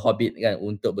The Hobbit kan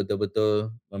untuk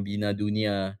betul-betul membina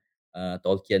dunia,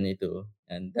 Tolkien itu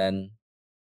dan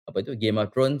apa itu, Game of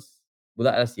Thrones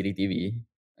pula adalah siri TV,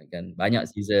 kan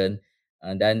banyak season,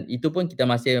 dan itu pun kita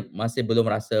masih masih belum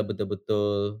rasa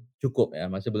betul-betul cukup ya,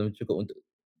 masih belum cukup untuk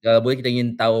kalau boleh kita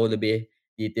ingin tahu lebih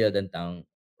detail tentang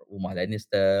rumah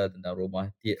Lannister, tentang rumah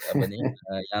apa ni,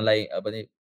 yang lain apa ni,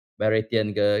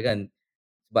 Baratheon ke kan.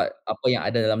 Sebab apa yang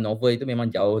ada dalam novel itu memang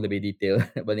jauh lebih detail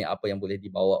berbanding apa yang boleh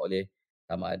dibawa oleh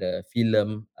sama ada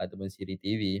filem ataupun siri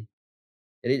TV.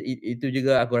 Jadi itu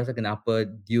juga aku rasa kenapa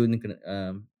Dune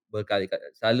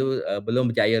berkali-kali selalu,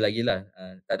 belum berjaya lagilah.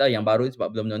 Tak tahu yang baru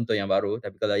sebab belum nonton yang baru,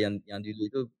 tapi kalau yang dulu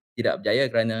itu tidak berjaya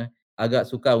kerana agak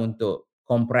sukar untuk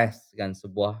compress-kan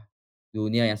sebuah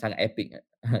dunia yang sangat epik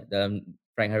dalam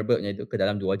Frank Herbert-nya itu ke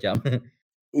dalam 2 jam.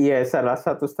 Iya, salah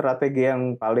satu strategi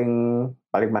yang paling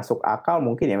paling masuk akal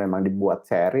mungkin ya memang dibuat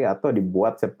seri atau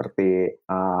dibuat seperti,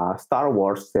 Star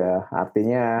Wars ya.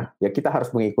 Artinya ya kita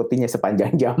harus mengikutinya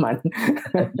sepanjang zaman.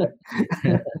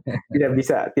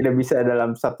 Tidak bisa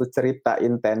dalam satu cerita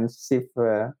intensif,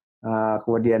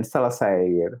 kemudian selesai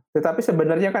gitu. Tetapi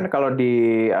sebenarnya kan kalau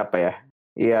di apa ya,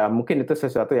 ya mungkin itu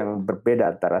sesuatu yang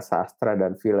berbeda antara sastra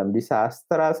dan film. Di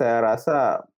sastra saya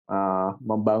rasa,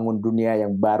 membangun dunia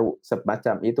yang baru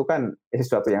semacam itu kan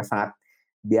sesuatu yang sangat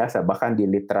biasa, bahkan di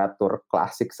literatur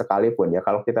klasik sekalipun ya.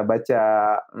 Kalau kita baca,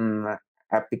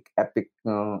 epik-epik,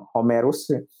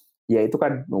 Homerus, ya itu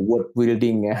kan world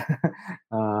building ya,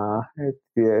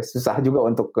 susah juga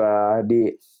untuk,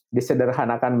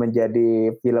 disederhanakan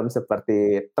menjadi film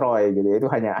seperti Troy gitu ya,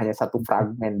 itu hanya satu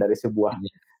fragmen dari sebuah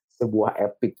Iya, sebuah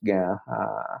epiknya,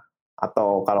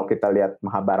 atau kalau kita lihat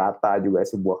Mahabharata juga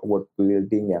sebuah world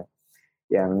building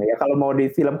yang ya kalau mau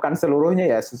difilmkan seluruhnya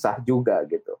ya susah juga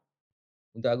gitu.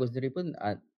 untuk aku sendiri pun,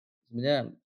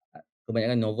 sebenarnya,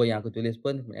 kebanyakan novel yang aku tulis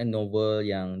pun sebenarnya novel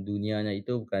yang dunianya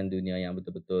itu bukan dunia yang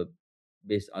betul-betul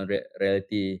based on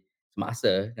reality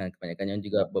semasa kan, kebanyakannya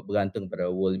juga bergantung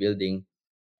pada world building.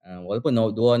 Walaupun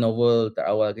 2 novel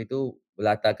terawal itu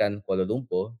berlatarkan Kuala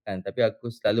Lumpur kan, tapi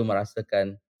aku selalu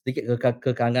merasakan sedikit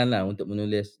kekanganlah untuk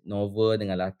menulis novel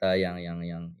dengan latar yang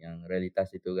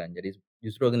realitas itu kan. Jadi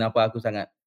justru kenapa aku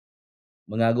sangat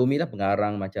mengagumilah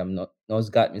pengarang macam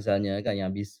Nosgard misalnya kan,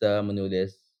 yang bisa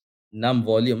menulis 6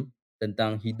 volume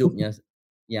tentang hidupnya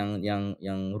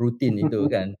yang rutin itu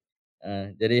kan.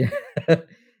 Jadi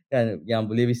kan yang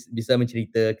boleh bisa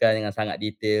menceritakan dengan sangat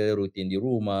detail rutin di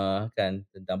rumah kan,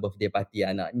 tentang birthday party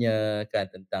anaknya kan,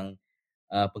 tentang,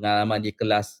 pengalaman di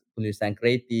kelas penulisan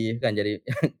kreatif kan. Jadi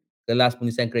kelas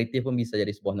penulisan kreatif pun bisa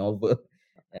jadi sebuah novel.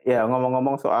 Ya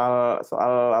ngomong-ngomong soal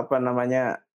soal apa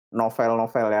namanya,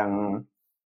 novel-novel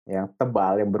yang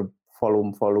tebal, yang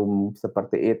bervolume-volume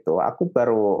seperti itu, aku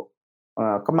baru,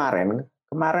 kemarin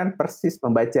kemarin persis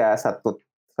membaca satu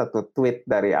satu tweet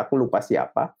dari aku lupa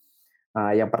siapa,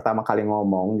 yang pertama kali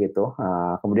ngomong gitu,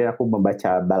 kemudian aku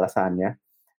membaca balasannya.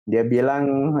 Dia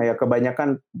bilang, ya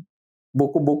kebanyakan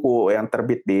buku-buku yang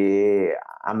terbit di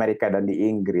Amerika dan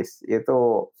di Inggris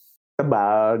itu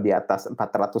tebal di atas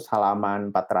 400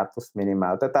 halaman, 400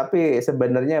 minimal, tetapi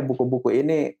sebenarnya buku-buku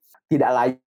ini tidak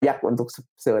layak untuk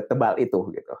setebal itu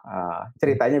gitu,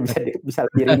 ceritanya bisa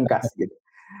lebih ringkas gitu.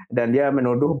 Dan dia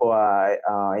menuduh bahwa,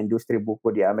 industri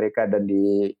buku di Amerika dan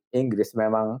di Inggris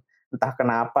memang entah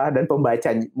kenapa dan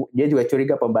dia juga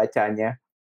curiga pembacanya,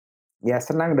 ya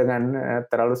senang dengan,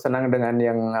 terlalu senang dengan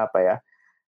yang apa ya,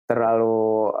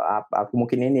 terlalu aku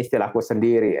mungkin ini istilahku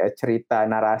sendiri, cerita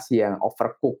narasi yang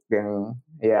overcook yang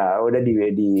ya udah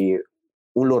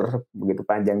diulur begitu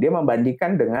panjang. Dia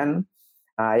membandingkan dengan,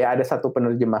 ya ada satu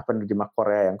penerjemah-penerjemah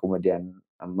Korea yang kemudian,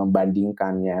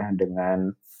 membandingkannya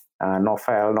dengan,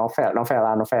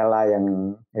 novela-novela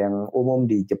yang umum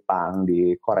di Jepang,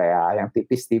 di Korea, yang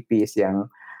tipis-tipis, yang,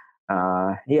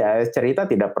 iya cerita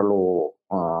tidak perlu,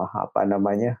 apa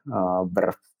namanya,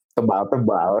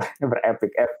 bertebal-tebal,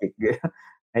 berepik-epik gitu.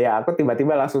 Ya aku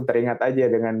tiba-tiba langsung teringat aja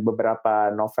dengan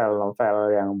beberapa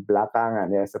novel-novel yang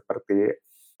belakangan ya seperti,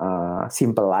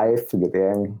 Simple Life gitu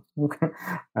ya yang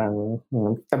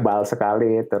tebal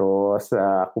sekali terus,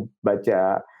 aku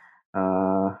baca,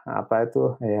 apa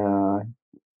itu ya,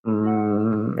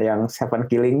 yang Seven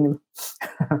Killing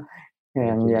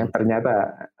yang Killing.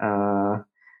 ternyata,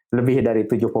 lebih dari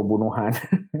 7 pembunuhan.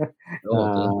 Oh,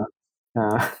 oke. Eee,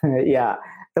 nah, ya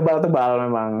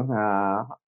tebal-tebal memang,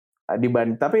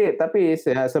 tapi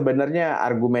sebenarnya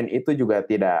argumen itu juga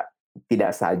tidak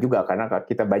sah juga karena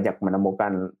kita banyak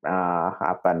menemukan,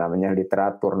 apa namanya,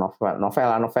 literatur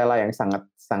novela-novela yang sangat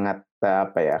sangat,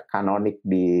 apa ya, kanonik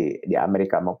di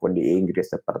Amerika maupun di Inggris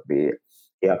seperti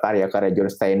ya karya-karya John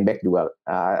Steinbeck juga,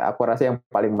 aku rasa yang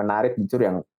paling menarik justru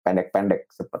yang pendek-pendek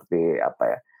seperti apa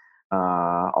ya,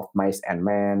 Of Mice and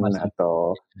Men Masih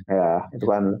atau ya itu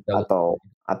kan jauh.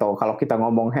 atau kalau kita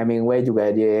ngomong Hemingway juga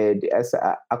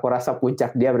aku rasa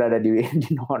puncak dia berada di di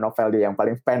novel dia yang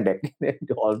paling pendek,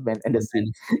 The Old Man and the Sea. Eee,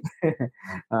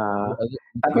 Aku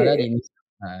tapi malah di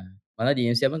heeh, malah di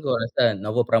Indonesia pun aku rasa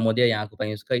novel Pramoedya yang aku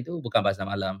paling suka itu Bukan Bahasa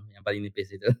Malam, yang paling nipis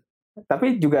itu.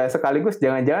 tapi juga sekaligus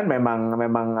jangan-jangan memang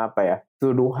memang apa ya,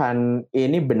 tuduhan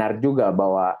ini benar juga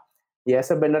bahwa ya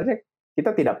sebenarnya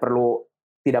kita tidak perlu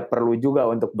juga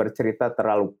untuk bercerita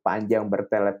terlalu panjang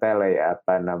bertele-tele ya,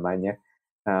 apa namanya,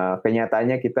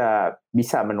 kenyataannya kita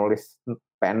bisa menulis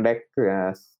pendek,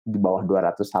 di bawah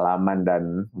 200 halaman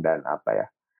dan apa ya,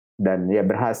 dan ya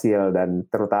berhasil dan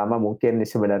terutama mungkin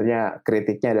sebenarnya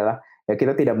kritiknya adalah, ya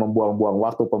kita tidak membuang-buang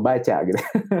waktu pembaca gitu.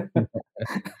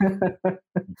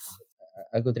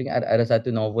 Aku teringat ada satu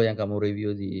novel yang kamu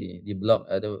review di blog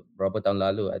itu berapa tahun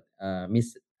lalu,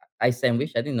 Miss Ice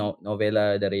Sandwich, I think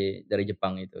novela dari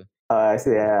Jepang itu.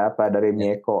 Apa, dari Ya,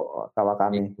 Mieko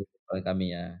Kawakami, itu favorit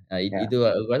kami ya. Nah, ya itu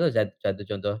aku rasa satu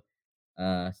contoh,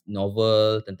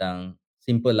 novel tentang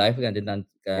simple life kan, tentang,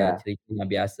 ya. cerita yang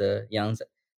biasa yang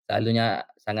selalunya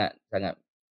sangat sangat,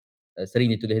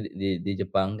 sering ditulis di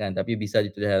Jepang kan, tapi bisa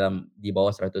ditulis di bawah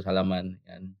 100 halaman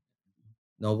kan.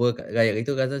 novel kayak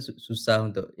itu rasa susah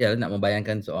untuk ya nak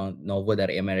membayangkan seorang novel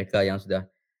dari Amerika yang sudah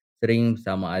sering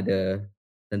sama ada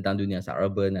tentang dunia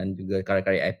suburban dan juga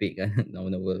karya-karya epik kan,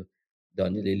 novel-novel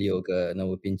Don DeLillo ke,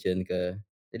 novel Pynchon ke.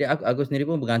 Jadi aku sendiri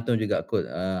pun bergantung juga kot,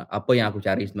 apa yang aku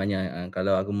cari sebenarnya,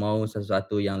 kalau aku mau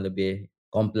sesuatu yang lebih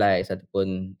kompleks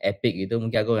ataupun epik gitu,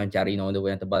 mungkin aku akan cari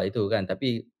novel-novel yang tebal itu kan.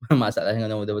 Tapi masalah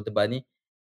dengan novel-novel tebal ni,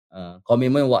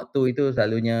 komitmen waktu itu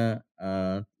selalu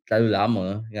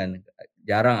lama kan.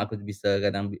 Jarang aku bisa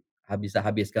kadang bisa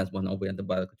habiskan sebuah novel yang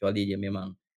tebal kecuali dia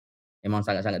memang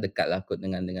sangat-sangat dekatlah kot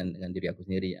dengan diri aku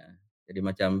sendiri, Jadi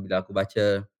macam bila aku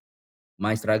baca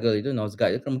My Struggle itu,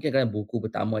 Nosgard itu kan mungkin kan buku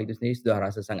pertama itu sendiri sudah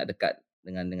rasa sangat dekat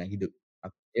dengan hidup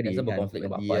aku sendiri Rasa kan, berkonflik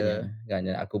dengan dengan dia bapaknya. kan,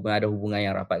 dan aku pun ada hubungan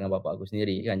yang rapat dengan bapa aku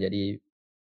sendiri kan. Jadi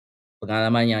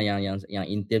pengalaman yang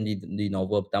intim di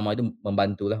novel pertama itu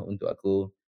membantulah untuk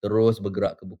aku terus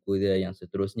bergerak ke buku dia yang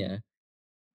seterusnya.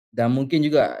 Dan mungkin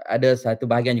juga ada satu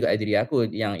bahagian juga dari diri aku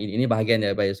yang ini bahagian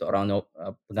daripada seorang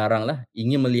pengarang lah,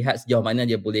 ingin melihat sejauh mana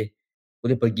dia boleh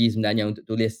boleh pergi sebenarnya untuk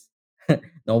tulis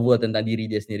novel tentang diri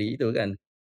dia sendiri itu kan.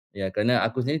 Ya, kerana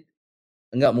aku sendiri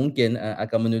enggak mungkin,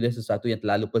 akan menulis sesuatu yang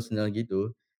terlalu personal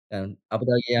gitu kan.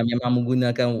 Apatah lagi yang memang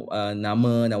menggunakan,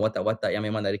 nama dan watak-watak yang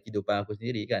memang dari kehidupan aku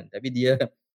sendiri kan. Tapi dia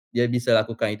dia bisa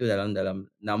lakukan itu dalam dalam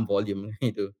 6 volume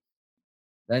itu.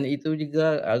 Dan itu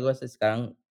juga aku rasa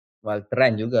sekarang,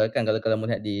 trend juga kan kalau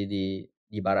melihat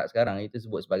di barat sekarang itu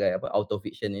sebut sebagai apa, auto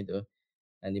fiction itu.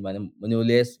 Di mana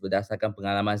menulis berdasarkan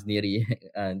pengalaman sendiri,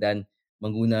 dan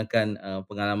menggunakan,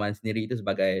 pengalaman sendiri itu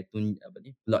sebagai apa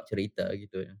ni, plot cerita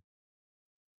gitu ya.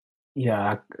 Ya,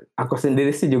 aku sendiri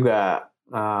sih juga,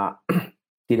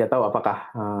 tidak tahu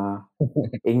apakah,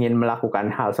 ingin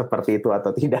melakukan hal seperti itu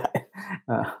atau tidak.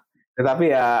 Eee, tetapi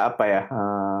ya, apa ya,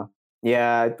 ya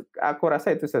itu aku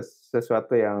rasa itu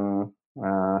sesuatu yang,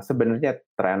 sebenarnya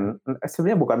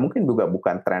sebenarnya bukan mungkin juga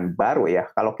bukan tren baru ya.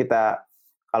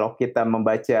 Kalau kita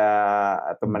membaca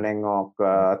atau Hmm. menengok,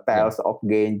 Ya, Tales of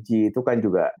Genji itu kan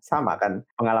juga sama kan,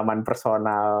 pengalaman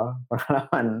personal,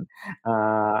 pengalaman,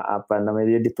 apa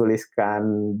namanya, dia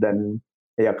dituliskan dan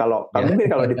ya kalau ya. mungkin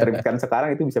kalau diterbitkan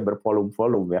sekarang itu bisa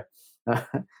bervolume-volume ya.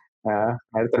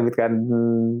 Kalau diterbitkan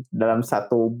dalam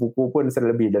satu buku pun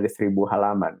lebih dari 1.000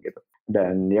 halaman gitu.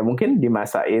 Dan ya mungkin di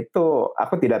masa itu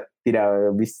aku tidak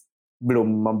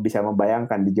belum bisa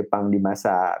membayangkan di Jepang di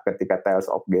masa ketika Tales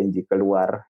of Genji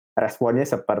keluar, responnya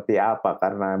seperti apa,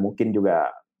 karena mungkin juga,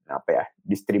 apa ya,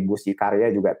 distribusi karya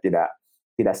juga tidak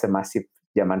tidak semasif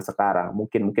zaman sekarang.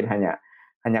 Mungkin mungkin hanya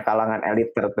hanya kalangan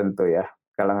elit tertentu ya,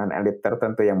 kalangan elit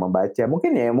tertentu yang membaca.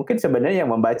 Mungkin sebenarnya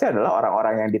yang membaca adalah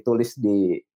orang-orang yang ditulis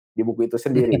di buku itu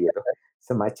sendiri gitu.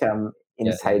 Semacam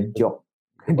Ya, ya, inside joke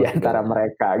itu di possible antara ya.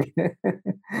 mereka gitu.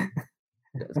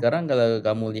 Sekarang kalau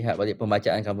kamu lihat balik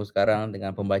pembacaan kamu sekarang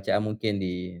dengan pembacaan mungkin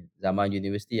di zaman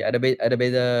universiti, ada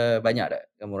beza banyak tak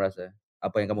kamu rasa?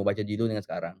 Apa yang kamu baca dulu dengan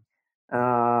sekarang?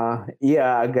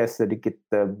 Iya agak sedikit,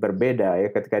 berbeda ya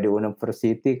ketika di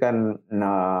university kan,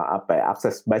 apa ya,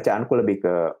 akses bacaanku lebih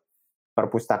ke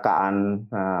perpustakaan,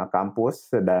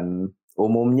 kampus dan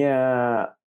umumnya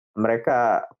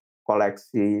mereka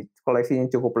koleksinya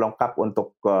cukup lengkap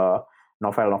untuk,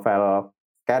 novel-novel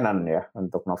canon ya,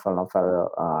 untuk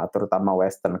novel-novel, terutama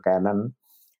western canon.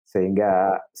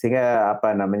 Sehingga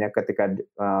apa namanya, ketika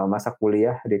masa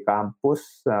kuliah di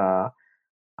kampus,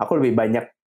 aku lebih banyak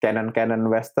canon-canon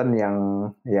western yang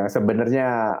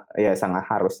sebenarnya ya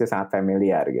harusnya sangat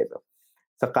familiar gitu.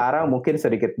 Sekarang mungkin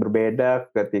sedikit berbeda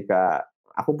ketika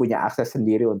aku punya akses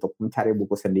sendiri untuk mencari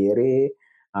buku sendiri,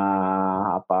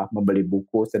 membeli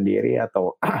buku sendiri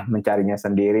atau mencarinya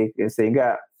sendiri,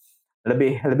 sehingga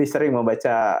lebih lebih sering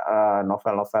membaca,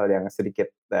 novel-novel yang sedikit,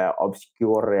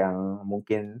 obscure yang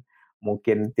mungkin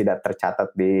mungkin tidak tercatat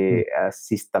Hmm, di,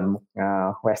 sistem,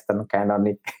 western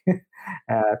canonic.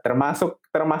 Termasuk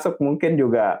termasuk mungkin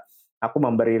juga aku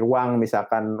memberi ruang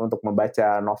misalkan untuk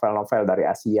membaca novel-novel dari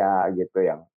Asia gitu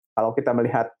yang kalau kita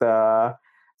melihat,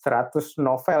 100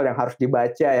 novel yang harus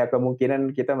dibaca ya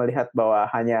kemungkinan kita melihat bahwa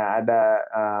hanya ada,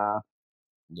 eee,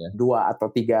 ya, 2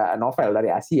 atau 3 novel dari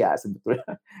Asia sebetulnya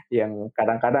yang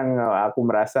kadang-kadang, aku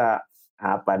merasa,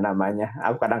 apa namanya,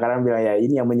 aku kadang-kadang bilang, "Ya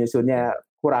ini yang ya. menyusunnya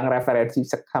kurang referensi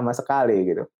sama sekali,"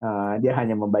 gitu. Dia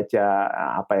hanya membaca,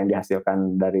 apa yang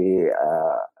dihasilkan dari,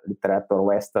 literatur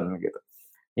western gitu.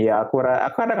 Iya, aku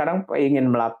kadang-kadang ingin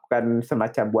melakukan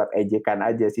semacam buat ejekan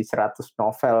aja sih 100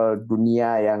 novel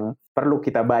dunia yang perlu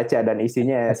kita baca dan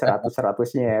isinya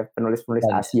 100-100-nya penulis-penulis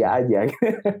Kan, Asia aja.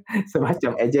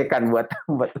 Semacam ejekan buat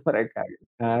buat mereka.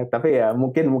 Tapi ya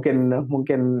mungkin mungkin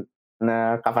mungkin,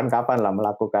 kapan-kapan lah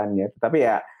melakukannya. Tapi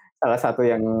ya salah satu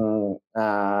yang,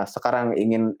 sekarang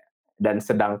ingin dan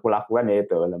sedang kulakukan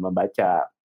yaitu membaca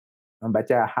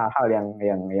membaca hal-hal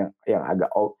yang agak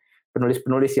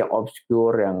penulis-penulis yang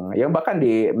obskur yang bahkan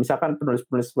misalkan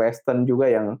penulis-penulis western juga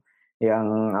yang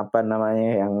apa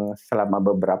namanya, yang selama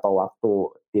beberapa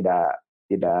waktu tidak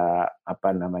apa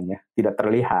namanya, tidak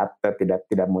terlihat,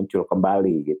 tidak muncul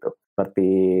kembali gitu. Seperti,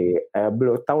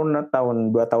 belum tahun tahun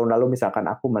 2 tahun lalu misalkan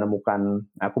aku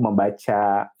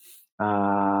membaca,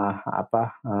 apa,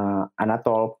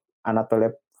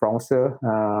 Anatole France,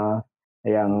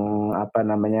 yang apa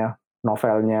namanya,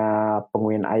 novelnya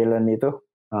Penguin Island itu,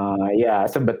 ya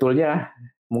sebetulnya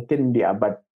mungkin di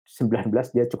abad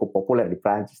 19 dia cukup populer di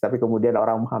Prancis, tapi kemudian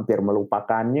orang hampir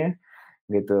melupakannya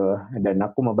gitu, dan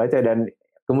aku membaca dan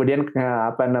kemudian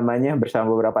apa namanya, bersama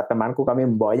beberapa temanku kami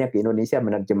membawanya ke Indonesia,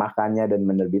 menerjemahkannya dan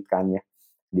menerbitkannya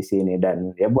di sini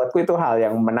dan ya buatku itu hal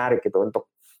yang menarik gitu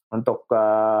untuk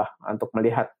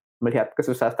melihat melihat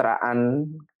kesusastraan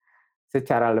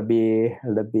secara lebih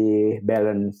lebih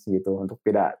balance gitu, untuk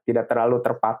tidak tidak terlalu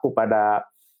terpaku pada,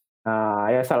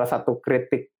 ya salah satu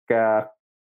kritik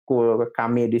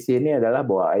kami di sini adalah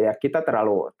bahwa ya kita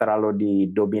terlalu terlalu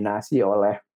didominasi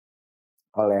oleh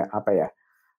oleh apa ya,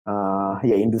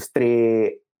 ya industri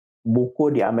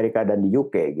buku di Amerika dan di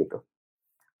UK gitu.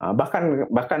 Bahkan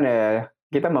bahkan,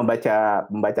 kita membaca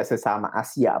membaca sesama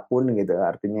Asia pun gitu,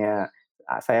 artinya,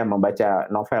 saya membaca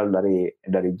novel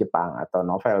dari Jepang atau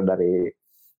novel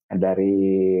dari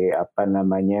apa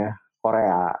namanya,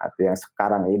 Korea atau yang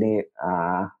sekarang ini,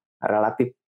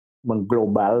 relatif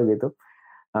mengglobal gitu.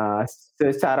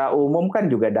 Secara umum kan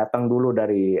juga datang dulu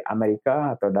dari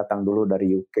Amerika atau datang dulu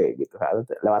dari UK gitu,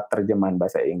 lewat terjemahan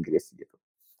bahasa Inggris gitu.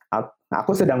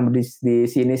 Aku sedang di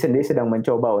sini sendiri sedang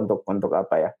mencoba untuk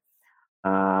apa ya,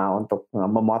 untuk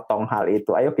memotong hal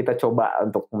itu. Ayo kita coba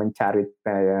untuk mencari,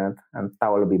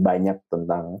 tahu lebih banyak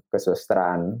tentang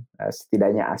kesusastraan,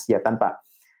 setidaknya Asia tanpa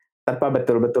tanpa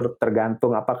betul-betul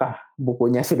tergantung apakah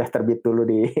bukunya sudah terbit dulu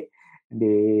di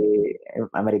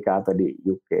Amerika atau di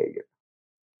UK gitu.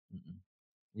 Mhm.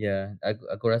 Ya,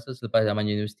 aku rasa selepas zaman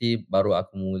universiti baru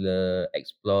aku mula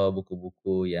explore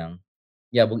buku-buku yang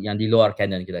ya yang di luar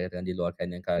canon, kita katakan di luar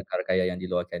canon, karya yang di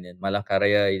luar canon, malah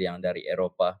karya yang dari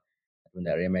Eropah ataupun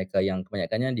dari Amerika yang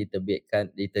kebanyakannya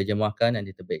diterjemahkan dan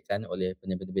diterbitkan oleh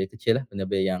penerbit-penerbit kecil lah,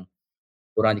 penerbit yang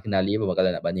kurang dikenali kalau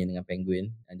nak banding dengan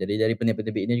Penguin. Jadi dari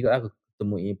penerbit-penerbit ini juga aku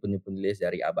temui penulis-penulis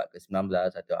dari abad ke-19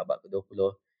 atau abad ke-20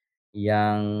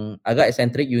 yang agak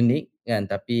eksentrik, unik kan,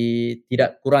 tapi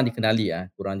tidak kurang dikenali,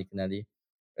 kurang dikenali.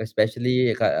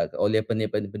 Especially oleh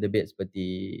penerbit-penerbit seperti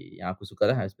yang aku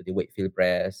sukalah, seperti Wakefield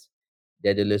Press,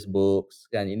 Daedalus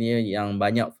Books kan. Ini yang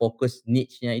banyak fokus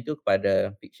niche-nya itu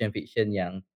kepada fiction-fiction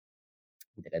yang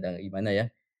kita katakan gimana ya,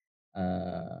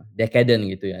 decadent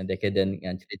gitu ya, decadent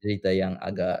yang cerita-cerita yang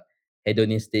agak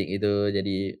hedonistik itu.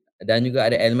 Jadi dan juga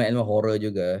ada elemen-elemen horror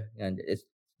juga kan,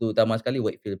 terutama sekali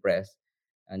Wakefield Press.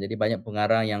 Jadi banyak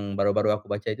pengarang yang baru-baru aku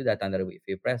baca itu datang dari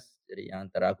Wakefield Press. Jadi yang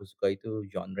antara aku suka itu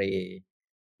John Ray,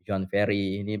 John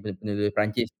Ferry, ini penulis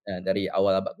Perancis, dari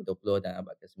awal abad ke-20 dan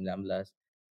abad ke-19.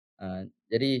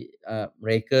 Jadi,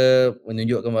 mereka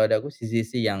menunjukkan kepada aku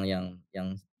sisi-sisi yang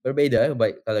berbeza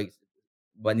baik kalau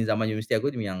berbanding zaman universiti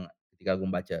aku yang ketika aku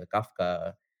membaca Kafka,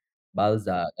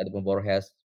 Balzac ataupun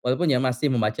Borges. Walaupun yang masih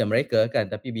membaca mereka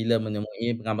kan, tapi bila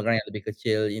menemui pengarang-pengarang yang lebih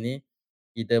kecil ini,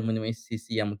 kita menemui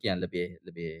sisi yang mungkin yang lebih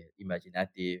lebih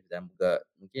imajinatif dan juga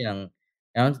mungkin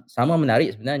yang sama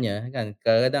menarik sebenarnya kan.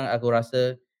 Kadang-kadang aku rasa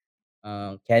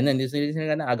canon dia sendiri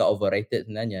kadang-kadang agak overrated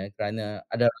sebenarnya kerana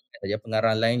ada ramai saja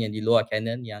pengarang lain yang di luar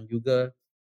canon yang juga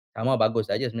sama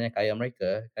bagus saja sebenarnya karya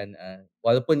mereka kan,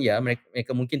 walaupun ya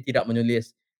mereka mungkin tidak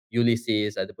menulis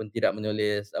Ulysses ataupun tidak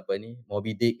menulis apa ni,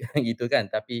 Moby Dick gitu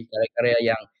kan, tapi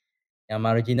karya-karya yang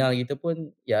marginal gitu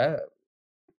pun ya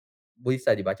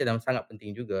bisa dibaca dan sangat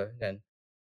penting juga kan.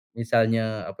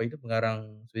 Misalnya apa itu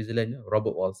pengarang Switzerland tu,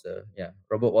 Robert Walser, ya.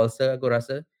 Robert Walser aku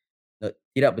rasa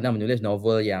tidak pernah menulis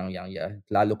novel yang ya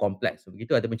terlalu kompleks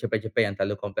begitu ataupun cerpen-cerpen yang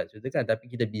terlalu kompleks itu kan, tapi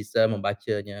kita bisa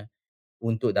membacanya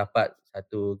untuk dapat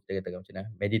satu kita katakan macam mana,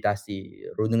 meditasi,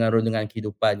 runungan-runungan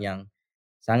kehidupan yang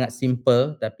sangat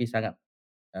simple tapi sangat,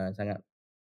 sangat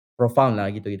profound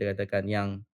lah gitu kita katakan,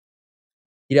 yang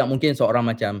tidak mungkin seorang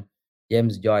macam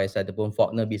James Joyce ataupun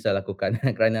Faulkner bisa lakukan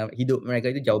kerana hidup mereka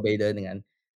itu jauh beza dengan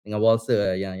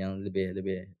Walser yang lebih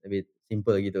lebih lebih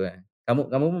simple gitu kan. Kamu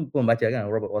kamu pun baca kan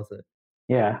Robert Walser?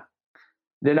 Ya,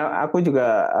 dan aku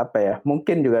juga apa ya,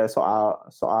 mungkin juga soal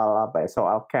soal apa ya,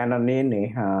 soal canon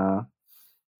ini,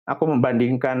 aku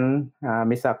membandingkan,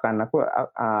 misalkan aku,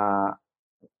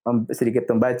 sedikit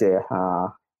membaca ya,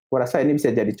 aku rasa ini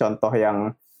bisa jadi contoh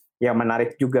yang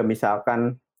menarik juga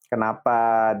misalkan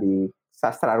kenapa di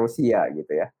sastra Rusia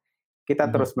gitu ya, kita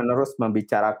Mhm. terus-menerus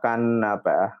membicarakan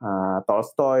apa,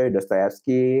 Tolstoy,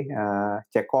 Dostoyevsky,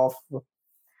 Chekhov,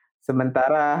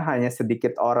 sementara hanya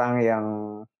sedikit orang yang,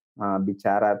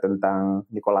 bicara tentang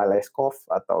Nikolai Leskov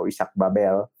atau Isaac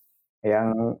Babel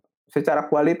yang secara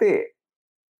quality,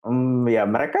 ya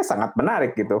mereka sangat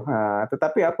menarik gitu,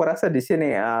 tetapi aku rasa di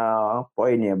sini,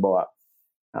 poinnya bahwa,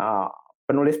 eee,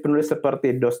 penulis-penulis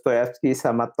seperti Dostoyevsky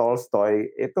sama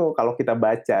Tolstoy itu kalau kita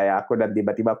baca ya, dan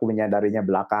tiba-tiba aku menyadarinya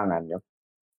belakangan ya.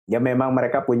 Ya memang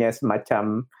mereka punya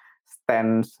semacam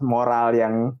stance moral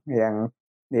yang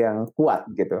kuat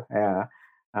gitu ya,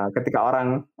 ketika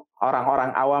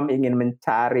orang-orang awam ingin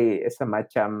mencari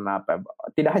semacam apa,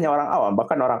 tidak hanya orang awam,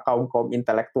 bahkan orang kaum-kaum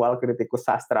intelektual kritikus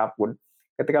sastra pun,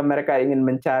 ketika mereka ingin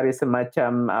mencari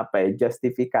semacam apa ya,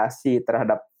 justifikasi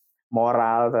terhadap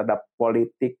moral, terhadap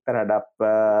politik, terhadap,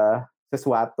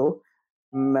 sesuatu,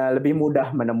 lebih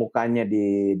mudah menemukannya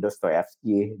di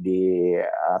Dostoyevsky, di,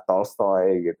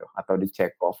 Tolstoy gitu, atau di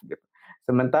Chekhov gitu.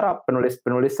 Sementara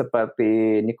penulis-penulis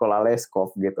seperti Nikolai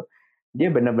Leskov gitu, dia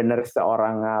benar-benar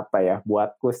seorang apa ya,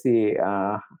 buatku sih,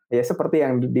 ya seperti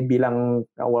yang dibilang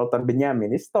Walter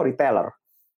Benjamin, ini storyteller.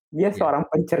 Dia Iya, seorang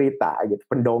pencerita gitu,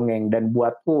 pendongeng dan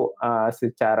buatku,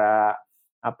 secara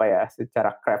apa ya,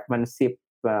 secara craftsmanship,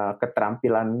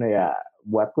 keterampilan ya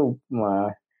buatku,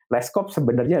 Leskop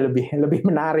sebenarnya lebih lebih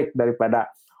menarik daripada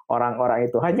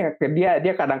orang-orang itu. Hanya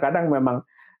dia kadang-kadang memang,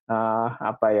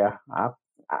 apa ya,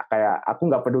 kayak aku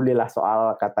nggak pedulilah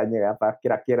soal katanya apa,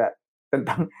 kira-kira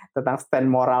tentang tentang stand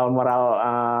moral-moral,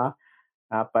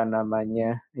 apa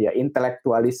namanya, ya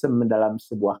intelektualisme dalam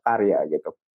sebuah karya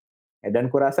gitu.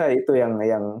 Dan kurasa itu yang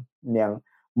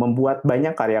membuat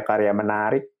banyak karya-karya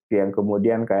menarik yang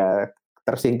kemudian kayak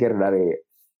tersingkir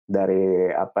dari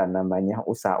apa namanya,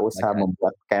 usaha-usaha bacaan.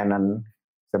 membuat canon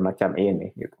semacam ini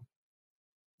gitu.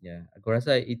 Ya, aku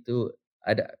rasa itu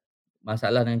ada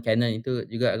masalah dengan canon itu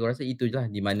juga aku rasa itu je lah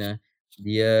di mana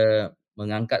dia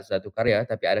mengangkat satu karya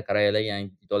tapi ada karya lain yang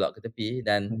ditolak ke tepi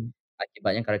dan Mhm,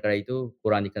 akibatnya karya-karya itu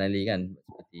kurang dikenali kan.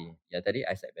 Seperti ya tadi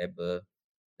Isaac Babel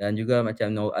dan juga macam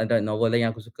ada novel lain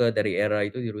yang aku suka dari era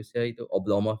itu di Rusia itu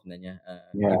Oblomov sebenarnya,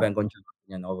 iya Ivan Konchev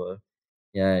punya novel.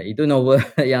 Ya, itu novel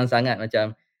yang sangat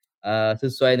macam,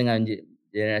 sesuai dengan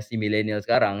generasi milenial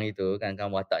sekarang itu kan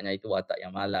wataknya itu watak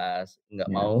yang malas, nggak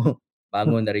iya. mau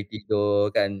bangun dari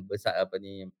tidur kan, apa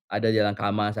ni, ada dalam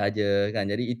kamar saja kan.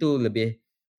 Jadi itu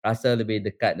rasa lebih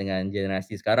dekat dengan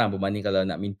generasi sekarang berbanding kalau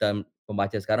nak minta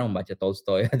pembaca sekarang membaca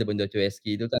Tolstoy ataupun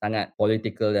Dostoyevsky itu kan sangat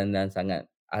politikal dan sangat,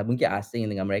 mungkin asing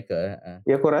dengan mereka, heeh.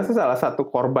 Ya aku rasa salah satu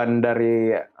korban dari,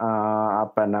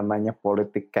 apa namanya,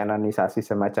 politik kanonisasi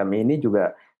semacam ini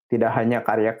juga tidak hanya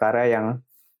karya-karya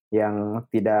yang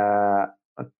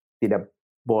tidak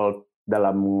bold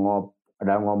dalam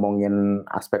ngomongin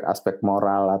aspek-aspek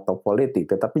moral atau politik,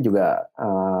 tetapi juga,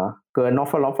 ke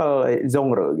novel-novel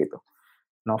genre gitu.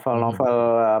 Mhm, Novel-novel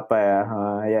apa ya,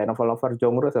 ya novel-novel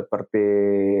genre seperti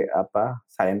apa,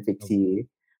 science fiction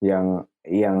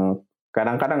yang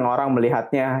kadang-kadang orang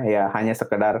melihatnya ya hanya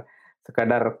sekedar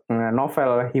sekedar,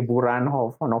 novel hiburan,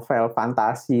 novel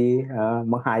fantasi,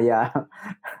 menghayal.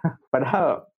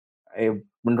 Padahal,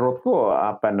 menurutku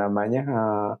apa namanya,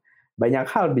 banyak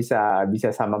hal bisa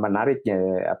bisa sama menariknya,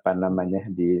 apa namanya,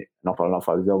 di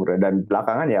novel-novel genre dan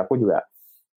belakangan ya aku juga,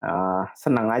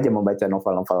 senang aja membaca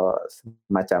novel-novel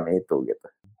semacam itu gitu.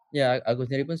 Ya, aku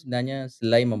sendiri pun sebenarnya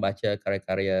selain membaca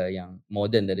karya-karya yang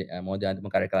moden ataupun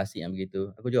karya klasik yang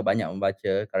begitu, aku juga banyak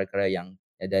membaca karya-karya yang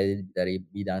dari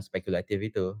bidang spekulatif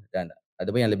itu dan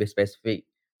ataupun yang lebih spesifik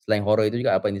selain horror itu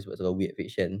juga apa yang disebut sebagai weird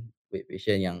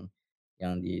fiction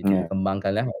yang Iya,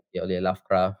 dikembangkanlah oleh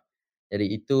Lovecraft. Jadi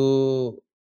itu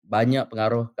banyak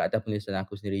pengaruh ke atas penulisan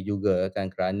aku sendiri juga kan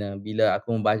kerana bila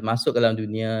aku masuk dalam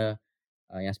dunia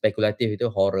yang spekulatif itu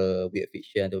horror, weird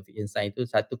fiction atau fiction science itu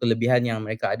satu kelebihan yang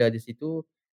mereka ada di situ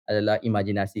adalah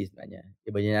imajinasi sebenarnya.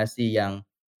 Imajinasi yang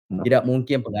bener, tidak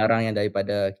mungkin pengarang yang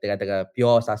daripada kita katakan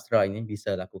pure sastra ini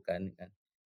bisa lakukan kan.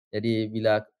 Jadi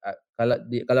bila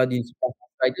kalau di sebuah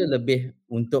sastra itu lebih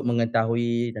untuk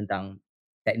mengetahui tentang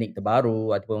teknik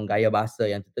terbaru ataupun gaya bahasa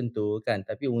yang tertentu kan,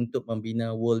 tapi untuk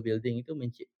membina world building itu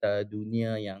mencipta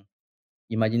dunia yang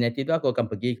imajinatif itu aku akan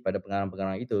pergi kepada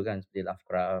pengarang-pengarang itu kan seperti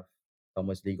Lovecraft,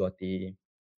 Thomas Ligotti,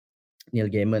 Neil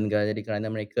Gaiman ke, jadi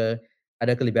kerana mereka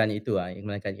ada kelebihan itu yang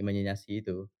melainkan imajinasi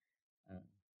itu. Eee,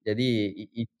 jadi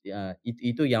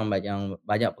itu yang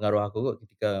banyak pengaruh aku kot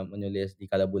ketika menulis di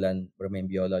Kala Bulan Bermain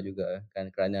Biola juga kan,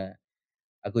 kerana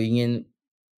aku ingin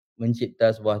mencipta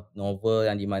sebuah novel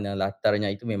yang di mana latarnya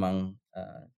itu memang,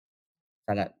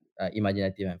 sangat,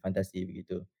 imajinatif dan fantasi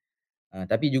begitu.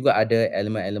 Tapi juga ada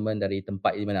elemen-elemen dari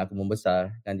tempat di mana aku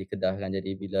membesar kan di Kedah kan.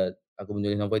 Jadi bila aku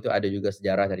menulis novel itu ada juga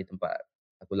sejarah dari tempat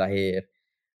aku lahir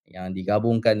yang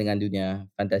digabungkan dengan dunia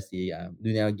fantasi,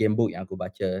 dunia gamebook yang aku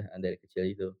baca, dari kecil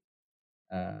itu.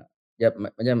 Ah, ya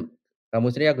macam kamu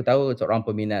sendiri aku tahu seorang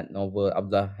peminat novel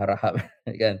Abdullah Harahap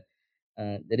kan.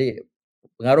 Jadi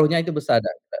pengaruhnya itu besar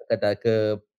tak kata ke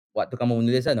waktu kamu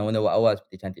menulis kan novel-novel awal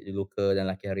seperti Cantik Di Luka dan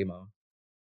Laki Harimau?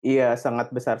 Iya,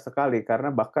 sangat besar sekali karena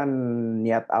bahkan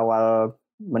niat awal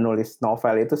menulis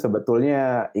novel itu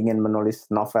sebetulnya ingin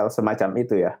menulis novel semacam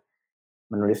itu ya.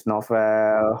 Menulis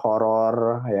novel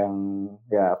horor yang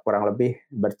ya kurang lebih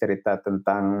bercerita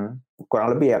tentang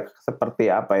kurang lebih ya seperti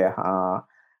apa ya,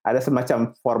 ada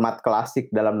semacam format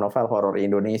klasik dalam novel horor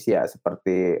Indonesia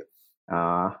seperti,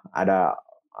 ada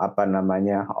apa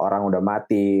namanya, orang udah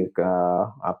mati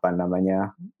apa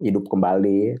namanya, hidup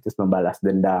kembali terus membalas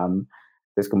dendam,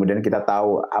 terus kemudian kita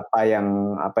tahu apa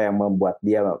yang membuat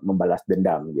dia membalas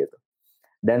dendam gitu.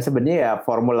 Dan sebenarnya ya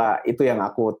formula itu yang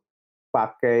aku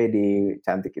pakai di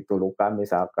Cantik Itu Luka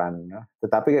misalkan ya.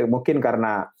 Tetapi mungkin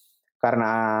karena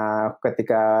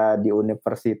ketika di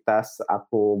universitas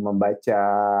aku membaca,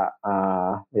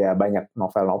 ya banyak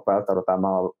novel-novel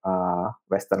terutama,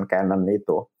 western canon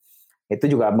itu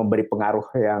juga memberi pengaruh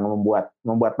yang membuat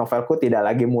membuat novelku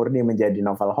tidak lagi murni menjadi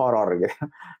novel horor gitu.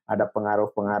 Ada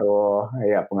pengaruh-pengaruh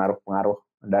ya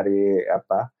pengaruh-pengaruh dari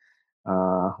apa,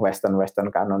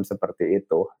 western-western canon seperti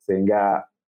itu. Sehingga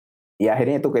ya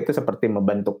akhirnya itu seperti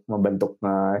membentuk membentuk,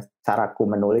 caraku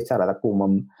menulis, caraku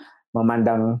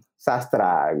memandang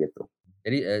sastra gitu.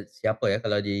 Jadi, siapa ya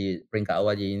kalau di peringkat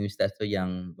awal di universitas tu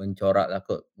yang mencorak lah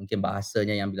kot mungkin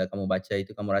bahasanya yang bila kamu baca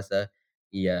itu kamu rasa,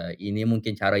 "Iya, ini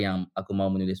mungkin cara yang aku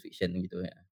mau menulis fiksyen," gitu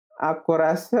ya? Aku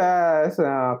rasa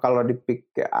kalau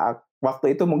waktu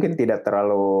itu mungkin tidak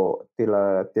terlalu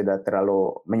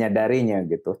menyadarinya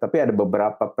gitu, tapi ada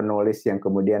beberapa penulis yang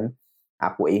kemudian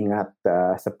aku ingat,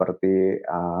 seperti,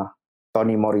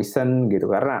 Toni Morrison gitu.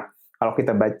 Karena kalau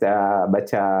kita baca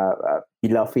baca,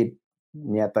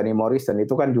 Beloved-nya Toni Morrison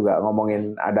itu kan juga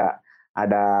ngomongin ada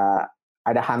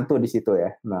ada hantu di situ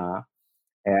ya. Nah,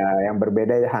 ya, yang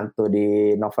berbeda ya hantu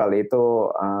di novel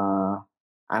itu,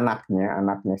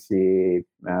 anaknya si,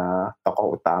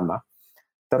 tokoh utama.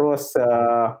 Terus,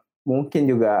 mungkin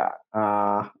juga,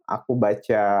 aku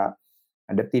baca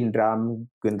The Tin Drum,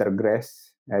 Günter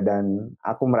Grass, dan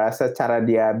aku merasa cara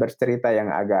dia bercerita yang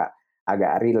agak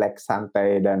agak rileks,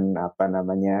 santai, dan apa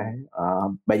namanya,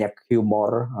 banyak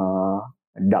humor,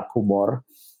 dark humor,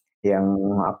 yang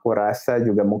aku rasa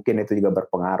juga mungkin itu juga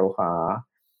berpengaruh,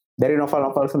 dari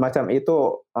novel-novel semacam itu,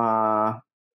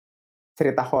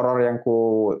 cerita horor yang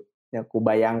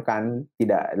kubayangkan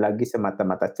tidak lagi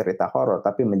semata-mata cerita horor,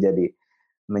 tapi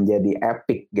menjadi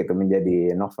epic gitu,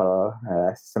 menjadi novel,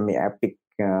 semi epic,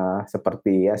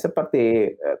 seperti,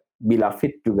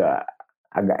 Beloved juga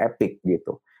agak epic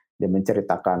gitu. Dia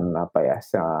menceritakan apa ya,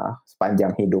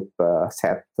 sepanjang hidup,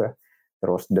 Seth,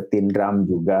 terus The Tin Drum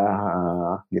juga,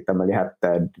 kita melihat,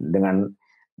 dengan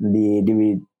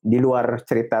di luar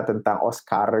cerita tentang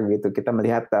Oscar gitu, kita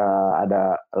melihat,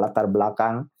 ada latar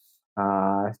belakang,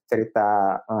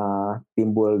 cerita,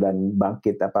 timbul dan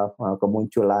bangkit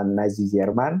kemunculan Nazi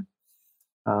Jerman.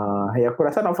 Ya aku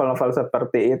rasa novel-novel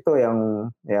seperti itu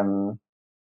yang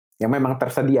memang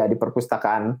tersedia di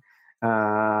perpustakaan,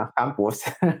 kampus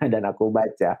dan aku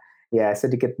baca. Ya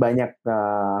sedikit banyak,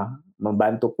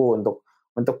 membantuku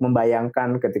untuk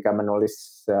membayangkan ketika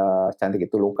menulis, Cantik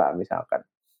Itu Luka misalkan.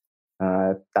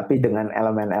 Tapi dengan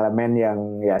elemen-elemen yang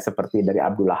ya seperti dari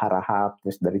Abdullah Harahap,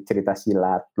 terus dari cerita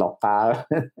silat lokal.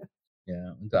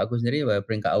 Ya, untuk aku sendiri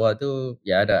peringkat awal tu,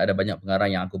 ya ada banyak pengarang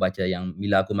yang aku baca yang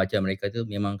bila aku baca mereka tu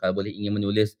memang kalau boleh ingin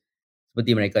menulis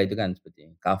seperti mereka itu kan,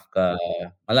 seperti Kafka,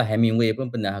 malah Hemingway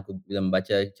pun pernah aku bila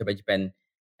membaca cerpen-cerpen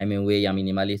Hemingway yang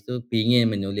minimalis tu,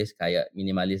 pingin menulis kayak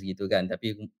minimalis gitu kan.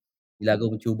 Tapi bila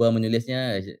aku cuba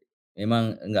menulisnya,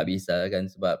 memang enggak bisa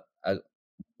kan sebab,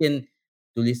 mungkin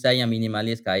tulisan yang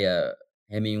minimalis kayak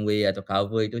Hemingway atau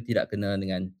Carver itu tidak kena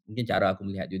dengan mungkin cara aku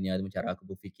melihat dunia, cara aku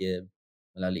berfikir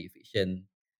melalui fiksyen.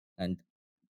 Dan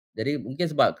jadi mungkin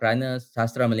sebab kerana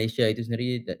sastra Malaysia itu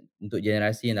sendiri untuk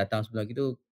generasi yang datang sebelum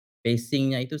itu,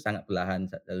 pacing-nya itu sangat perlahan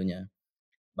selalunya.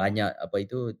 Banyak apa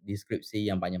itu, deskripsi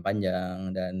yang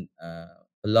panjang-panjang dan,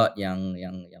 plot yang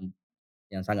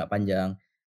sangat panjang.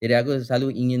 Jadi aku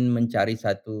selalu ingin mencari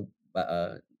satu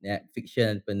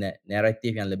fiksyen atau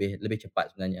naratif yang lebih lebih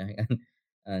cepat sebenarnya kan.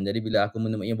 Jadi bila aku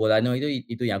menemui Bolano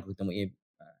itu yang aku temui,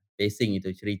 pacing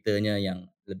itu, ceritanya yang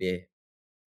lebih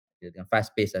yang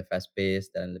fast pace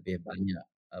dan lebih banyak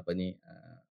apa ni,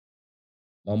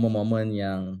 momen-momen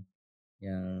yang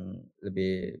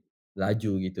lebih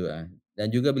laju gitu, dan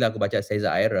juga bila aku baca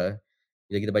Caesar Era,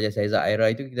 bila kita baca Caesar Era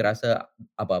itu kita rasa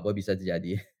apa-apa bisa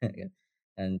terjadi kan.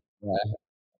 Dan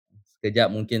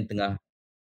sekejap mungkin tengah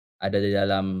ada di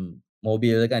dalam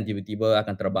mobil kan tiba-tiba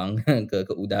akan terbang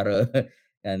ke udara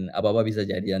dan apa-apa bisa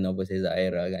jadi dalam novel Caesar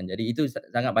Era kan. Jadi itu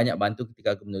sangat banyak bantu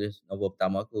ketika aku menulis novel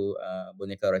pertama aku,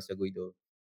 Boneka Rasa Guido.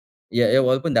 Ya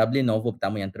walaupun Dublin novel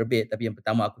pertama yang terbit, tapi yang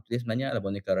pertama aku tulis sebenarnya adalah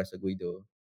Boneka Rasa Guido.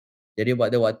 Jadi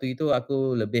pada waktu itu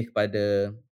aku lebih kepada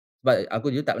sebab aku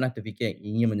juga tak pernah terfikir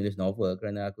ingin menulis novel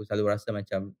kerana aku selalu rasa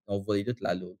macam novel itu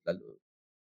terlalu terlalu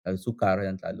terlalu sukar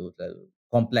dan terlalu terlalu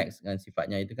kompleks dengan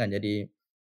sifatnya itu kan. Jadi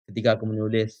ketika aku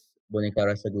menulis Boneka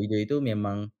Rasa Guido itu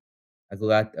memang aku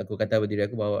kata pada diri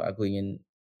aku bahawa aku ingin,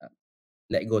 uh,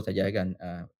 let go saja kan,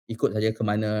 ikut saja ke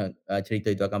mana, cerita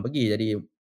itu akan pergi. Jadi,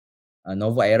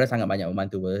 novel Era sangat banyak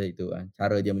membantu pada itu,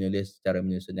 cara dia menulis, cara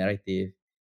menyusun naratif,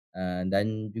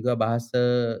 dan juga bahasa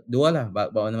dualah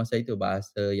pada masa itu,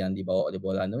 bahasa yang dibawa oleh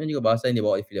Bolano dan juga bahasa yang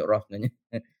dibawa oleh Philip Roth sebenarnya.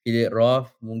 Philip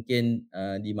Roth mungkin,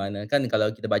 di mana kan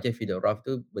kalau kita baca Philip Roth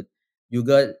tu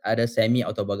juga ada semi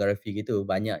autobiografi gitu,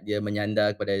 banyak dia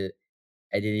menyandar kepada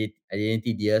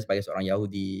identiti dia sebagai seorang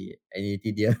Yahudi,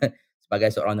 identiti dia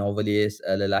sebagai seorang novelis,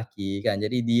 lelaki kan.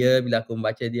 Jadi dia bila aku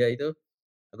membaca dia itu,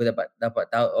 aku dapat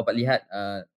lihat,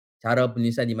 cara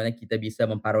penulisan di mana kita bisa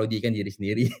memparodikan diri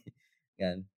sendiri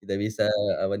kan. Kita bisa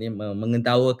apa ni,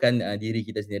 mengetawakan, diri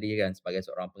kita sendiri kan sebagai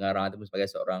seorang pengarang ataupun sebagai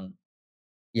seorang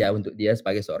ya untuk dia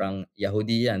sebagai seorang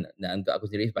Yahudi kan dan untuk aku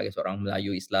sendiri sebagai seorang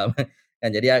Melayu Islam kan.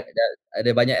 Jadi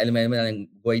ada banyak elemen-elemen yang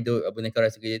Guaido Boneka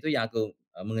Rasa Guido itu yang aku,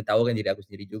 mengetawakan diri aku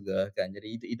sendiri juga kan.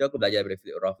 Jadi itu aku belajar dari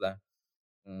Philip Roth lah.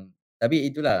 Tapi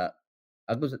itulah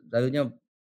aku selalunya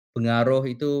pengaruh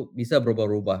itu bisa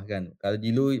berubah-ubah kan. Kalau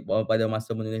dulu pada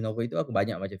masa menulis novel itu aku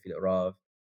banyak baca Philip Roth,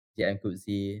 J.M.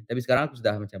 Coetzee, tapi sekarang aku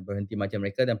sudah macam berhenti macam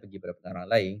mereka dan pergi pada pengarang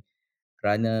lain.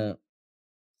 Kerana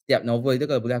setiap novel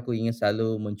itu kalau boleh aku ingin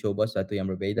selalu mencuba sesuatu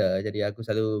yang berbeza. Jadi aku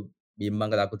selalu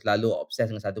bimbang kalau aku terlalu obses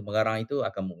dengan satu pengarang itu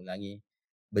akan mengulangi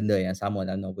benda yang sama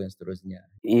dalam novel yang seterusnya.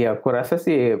 Iya, aku rasa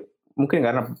sih mungkin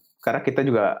karena kita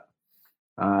juga,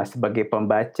 sebagai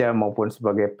pembaca maupun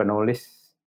sebagai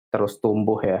penulis terus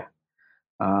tumbuh ya.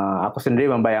 Aku sendiri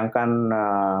membayangkan,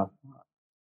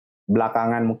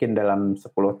 belakangan mungkin dalam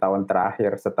 10 tahun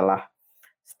terakhir setelah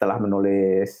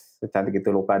menulis Secantik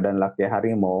Itu Luka dan Laki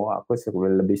Harimau, aku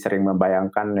lebih sering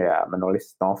membayangkan ya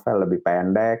menulis novel lebih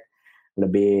pendek,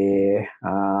 lebih,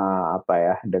 apa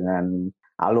ya, dengan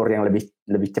alur yang lebih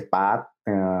lebih cepat,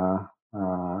 eee,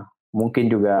 mungkin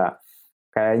juga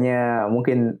kayaknya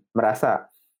mungkin merasa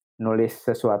nulis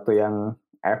sesuatu yang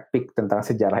epic tentang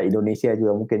sejarah Indonesia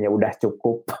juga mungkin ya udah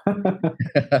cukup.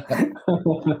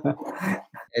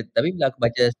 Tapi bila aku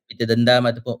baca Sepiti Dendam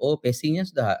ataupun pacing-nya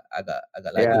sudah agak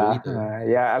agak Ya, laju gitu.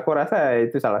 ya aku rasa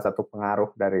itu salah satu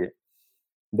pengaruh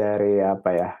dari apa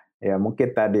ya, ya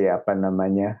mungkin tadi apa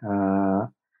namanya,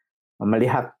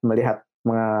 melihat melihat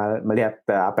melihat,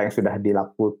 apa yang sudah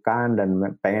dilakukan dan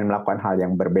pengen melakukan hal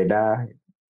yang berbeda.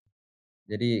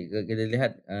 Jadi kita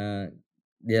lihat,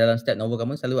 di dalam setiap novel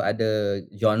kamu selalu ada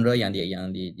genre yang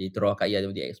diterokai atau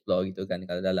di-explore gitu kan.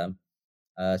 Kalau dalam,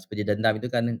 Sepiti Dendam itu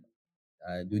kan,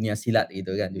 dunia silat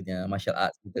gitu kan, dunia martial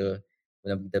arts gitu.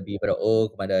 Kemudian kita pergi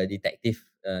kepada detektif,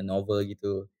 novel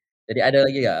gitu. Jadi ada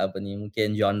lagi tak apa ni,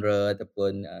 mungkin genre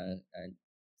ataupun,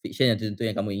 fiksyen yang tertentu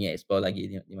yang kamu ingin explore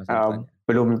lagi di masa depannya?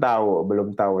 Belum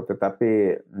tahu,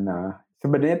 tetapi nah,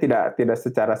 sebenarnya tidak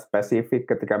secara spesifik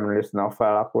ketika menulis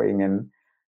novel aku ingin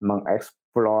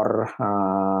mengeksplor,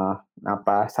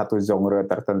 satu genre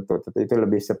tertentu, itu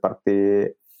lebih seperti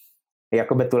ya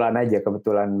kebetulan aja,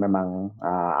 kebetulan memang,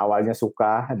 awalnya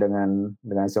suka dengan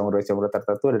genre-genre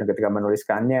tertentu dan ketika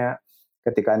menuliskannya,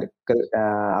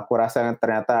 aku rasa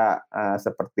ternyata,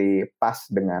 seperti pas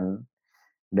dengan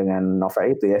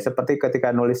novel itu ya. Seperti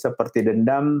ketika nulis seperti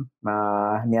Dendam,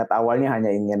 niat awalnya hanya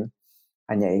ingin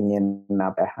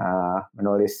apa ya,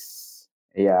 menulis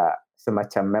ya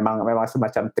semacam memang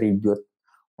semacam tribute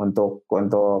untuk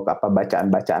apa,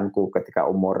 bacaan-bacaanku ketika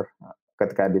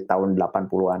di tahun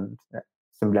 80-an,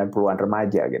 90-an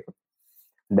remaja gitu.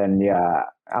 Dan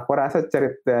ya aku rasa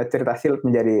cerita cerita Silk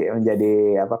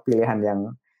menjadi apa, pilihan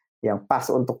yang pas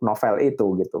untuk novel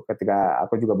itu gitu. Ketika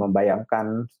aku juga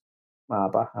membayangkan,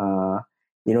 apa,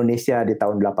 Indonesia di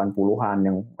tahun 80-an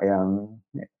yang,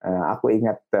 aku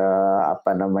ingat,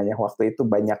 apa namanya, waktu itu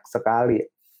banyak sekali,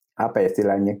 apa ya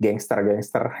istilahnya,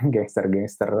 gangster-gangster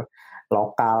gangster-gangster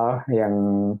lokal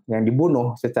yang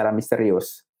dibunuh secara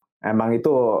misterius. Emang itu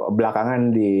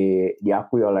belakangan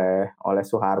diakui oleh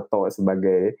Soeharto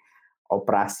sebagai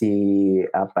operasi,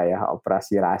 apa ya,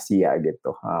 operasi rahasia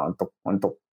gitu,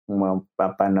 untuk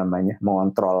apa namanya,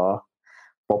 mengontrol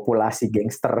populasi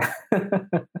gangster,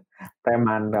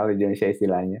 preman kalau di Indonesia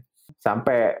istilahnya.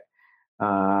 Sampai,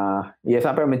 ya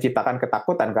sampai menciptakan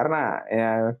ketakutan karena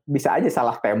ya bisa aja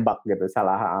salah tembak gitu,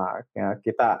 salah ya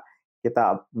kita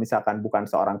kita misalkan bukan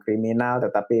seorang kriminal,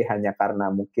 tetapi hanya karena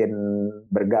mungkin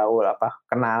bergaul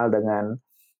kenal dengan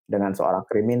seorang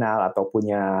kriminal atau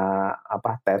punya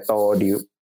tattoo di,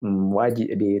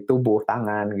 di tubuh,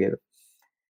 tangan gitu.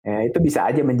 Ya itu bisa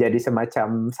aja menjadi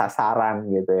semacam sasaran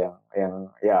gitu yang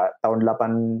ya tahun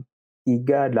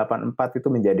 83, 84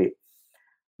 itu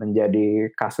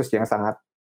menjadi kasus yang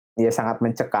sangat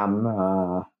mencekam,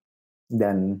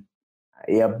 dan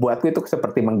ya buatku itu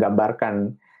seperti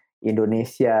menggambarkan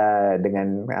Indonesia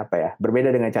dengan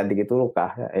berbeda dengan Cantik Itu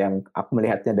Luka, yang aku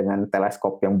melihatnya dengan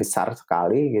teleskop yang besar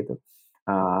sekali gitu,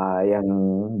 yang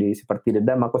seperti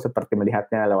Dedam aku seperti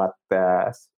melihatnya lewat,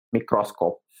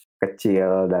 mikroskop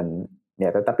kecil dan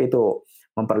ya tetapi itu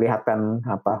memperlihatkan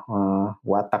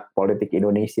watak politik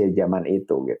Indonesia zaman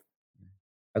itu gitu.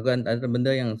 Aku antara benda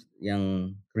yang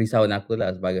risauan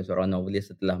akulah sebagai seorang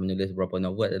novelis setelah menulis beberapa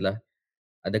novel adalah,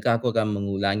 adakah aku akan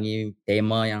mengulangi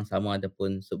tema yang sama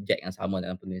ataupun subjek yang sama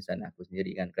dalam penulisan aku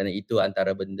sendiri kan. Kerana itu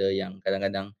antara benda yang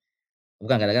kadang-kadang,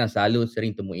 bukan kadang-kadang, selalu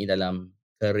sering temui dalam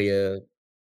kerja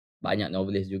banyak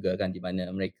novelis juga kan, di mana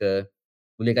mereka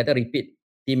boleh kata repeat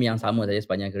theme yang sama saja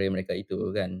sepanjang kerjaya mereka itu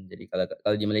kan. Jadi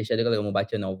kalau di Malaysia tu, kalau kamu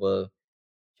baca novel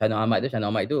Shah Nur Ahmad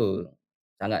itu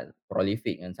sangat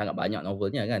prolific kan, sangat banyak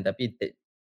novelnya kan, tapi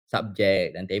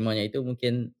subjek dan temanya itu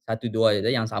mungkin satu 2 je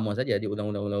yang sama saja,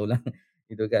 diulang-ulang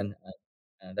gitu kan.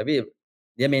 Tapi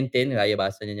dia maintain gaya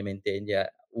bahasanya, dia maintain, dia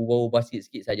ubah-ubah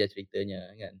sikit-sikit saja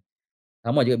ceritanya kan.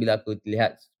 Sama juga bila aku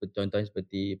lihat contohnya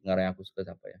seperti pengarang yang aku suka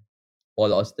siapa ya,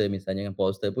 Paul Auster misalnya kan.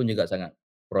 Paul Auster pun juga sangat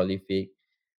prolific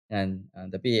kan,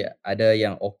 tapi ada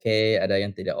yang okey, ada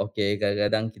yang tidak okey.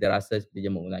 Kadang-kadang kita rasa seperti dia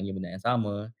mengulangi benda yang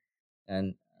sama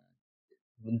kan.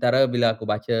 Sementara bila aku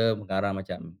baca pengarang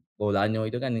macam Bolaño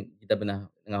itu kan, kita pernah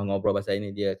tengah ngobrol pasal ini,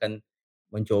 dia kan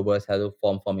mencuba selalu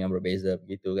form-form yang berbeza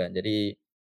begitu kan. Jadi,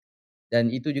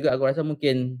 dan itu juga aku rasa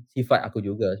mungkin sifat aku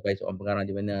juga sebagai seorang pengarang,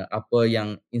 di mana apa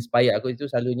yang inspire aku itu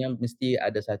selalunya mesti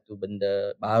ada satu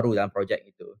benda baru dalam projek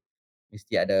itu.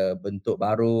 Mesti ada bentuk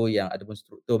baru yang ataupun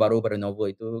struktur baru pada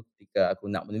novel itu ketika aku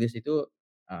nak menulis itu,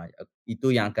 itu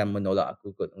yang akan menolak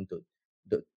aku kot untuk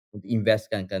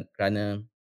investkan kan. Kerana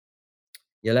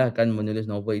yalah kan menulis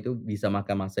novel itu bisa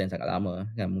makan masa yang sangat lama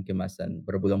kan, mungkin masa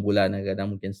berbulan-bulan,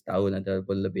 kadang-kadang mungkin setahun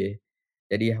ataupun lebih.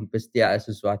 Jadi hampir setiap ada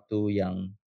sesuatu yang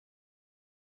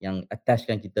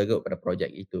attach-kan kita pada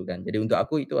projek itu kan. Jadi untuk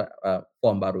aku itu,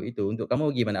 form baru itu. Untuk kamu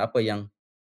gimana? Apa yang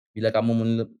bila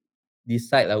kamu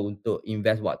decide lah untuk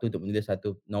invest waktu untuk menulis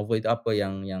satu novel itu, apa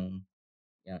yang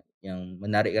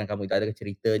menarikkan kamu itu? Adakah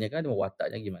ceritanya kah atau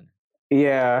wataknya gimana?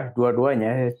 Iya,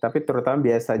 dua-duanya, tapi terutama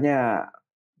biasanya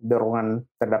dorongan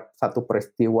terhadap satu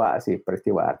peristiwa sih,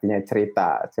 peristiwa artinya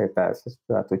cerita cerita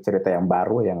sesuatu cerita yang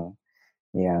baru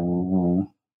yang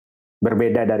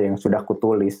berbeda dari yang sudah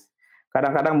kutulis.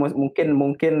 Kadang-kadang mungkin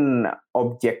mungkin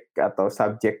objek atau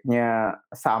subjeknya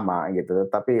sama gitu,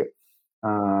 tapi,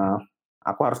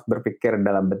 aku harus berpikir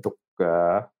dalam bentuk,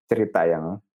 cerita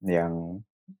yang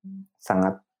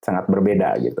sangat sangat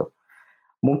berbeda gitu.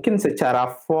 Mungkin secara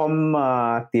form,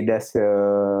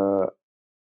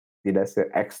 tidak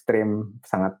se-ekstrim,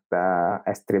 sangat,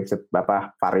 ekstrim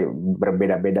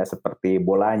berbeda-beda seperti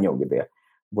Bolaño gitu ya.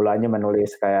 Bolaño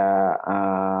menulis kayak,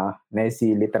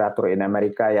 Nazi literatur in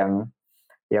Amerika yang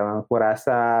aku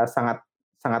rasa sangat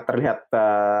sangat terlihat,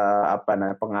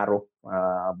 pengaruh,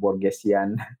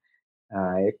 Borgesian.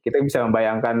 Kita bisa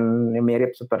membayangkan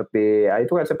mirip seperti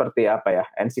itu kan seperti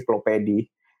ensiklopedi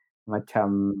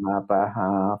macam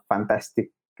fantastik,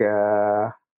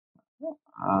 eee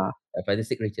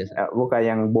Fantastic Creatures, Bukan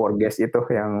yang Borges itu,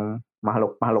 yang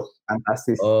makhluk-makhluk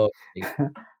fantastis Oh, oke.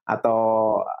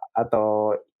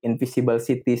 atau Invisible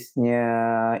Cities-nya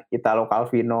Italo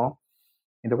Calvino,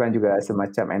 itu kan juga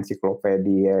semacam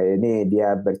ensiklopedia. Ini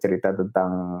dia bercerita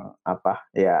tentang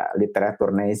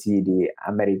literatur Nazi di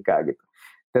Amerika gitu.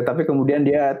 Tetapi kemudian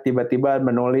dia tiba-tiba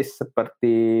menulis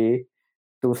seperti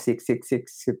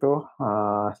 2666 itu,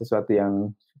 sesuatu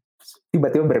yang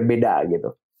tiba-tiba berbeda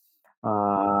gitu.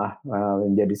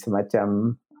 Menjadi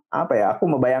semacam aku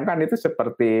membayangkan itu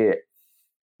seperti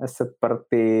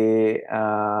seperti,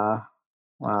 eee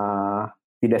eee,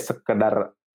 tidak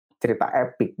sekedar cerita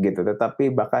epik gitu,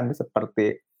 tetapi bahkan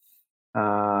seperti,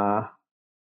 eee,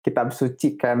 kitab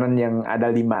suci kanon yang ada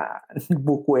 5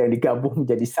 buku yang digabung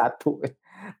menjadi satu.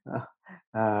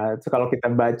 Itu kalau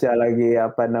kita baca lagi,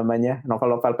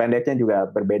 novel-novel pendeknya juga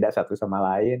berbeda satu sama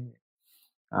lain.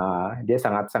 Dia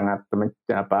sangat-sangat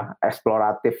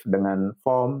eksploratif dengan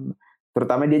form,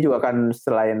 Terutama dia juga kan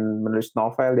selain menulis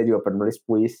novel, dia juga penulis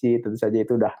puisi, tentu saja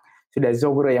itu sudah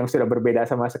genre yang sudah berbeda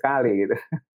sama sekali gitu.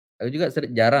 Aku juga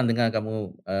jarang dengar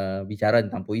kamu, bicara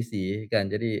tentang puisi kan,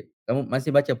 jadi kamu masih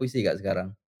baca puisi nggak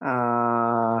sekarang?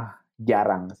 Eee,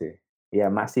 Jarang sih. Ya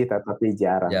masih tetapi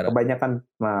jarang. Jarang. Kebanyakan,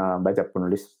 baca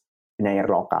penulis penyair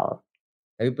lokal.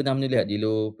 Tapi pernah menulis nggak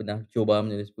dulu, pernah coba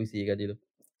menulis puisi kah dulu?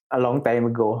 A long time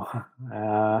ago,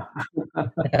 eee,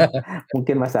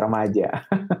 mungkin masa remaja.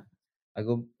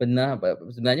 Aku pernah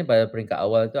sebenarnya pada peringkat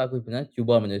awal itu aku pernah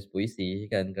cuba menulis puisi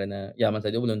kan, karena ya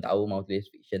masa itu belum tahu mau tulis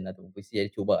fiction atau puisi,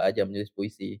 jadi coba aja menulis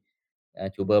puisi.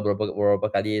 Coba beberapa beberapa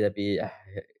kali tapi,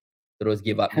 terus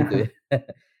give up gitu ya.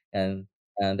 Dan,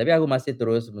 tapi aku masih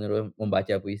terus-menerus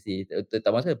membaca puisi,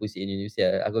 terutama sekali puisi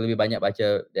Indonesia. Aku lebih banyak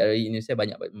baca dari Indonesia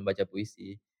banyak membaca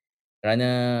puisi.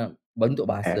 Karena bentuk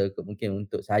Eh, bahasa mungkin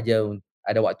untuk saja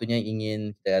ada waktunya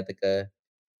ingin kita kata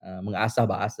mengasah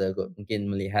bahasa kot, mungkin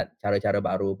melihat cara-cara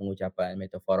baru pengucapan,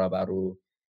 metafora baru.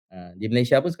 Di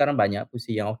Malaysia pun sekarang banyak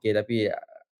puisi yang okey, tapi,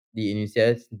 di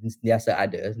Indonesia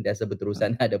sentiasa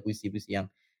berterusan ada puisi-puisi yang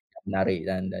menarik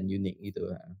dan unik gitu,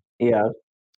 heeh. iya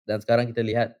Dan sekarang kita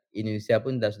lihat Indonesia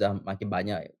pun sudah makin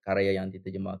banyak karya yang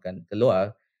diterjemahkan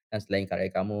keluar, kan selain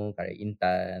karya kamu, karya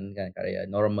Intan kan, karya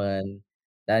Norman,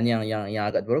 dan yang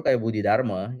agak baru kayak Budi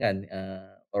Dharma kan,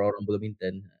 Orang-Orang Belum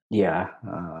Inten. iya,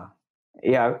 heeh.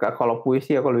 Iya, kalau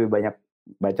puisi aku lebih banyak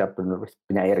baca penulis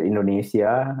penyair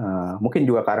Indonesia, mungkin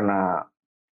juga karena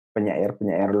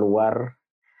penyair-penyair luar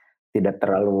tidak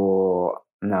terlalu,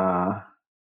 nah,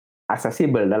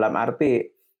 aksesibel dalam arti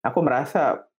aku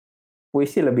merasa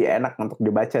puisi lebih enak untuk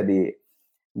dibaca di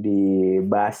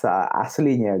bahasa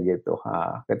aslinya gitu,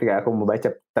 ketika aku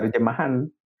membaca terjemahan,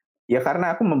 ya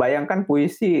karena aku membayangkan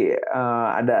puisi,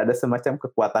 ada semacam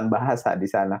kekuatan bahasa di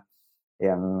sana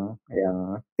yang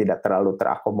tidak terlalu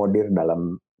terakomodir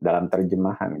dalam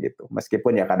terjemahan gitu.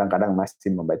 Meskipun ya kadang-kadang masih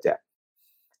membaca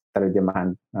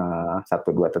terjemahan, 1,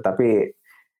 2, tetapi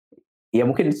ya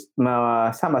mungkin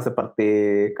sama seperti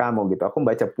kamu gitu, aku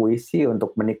membaca puisi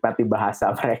untuk menikmati bahasa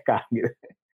mereka gitu.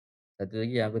 Satu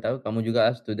lagi yang aku tahu kamu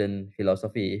juga student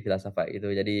filosofi, filsafat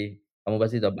gitu, jadi kamu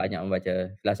pasti sudah banyak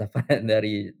membaca filsafat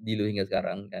dari dulu hingga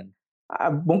sekarang kan?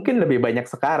 Mungkin lebih banyak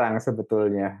sekarang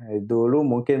sebetulnya. Dulu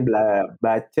mungkin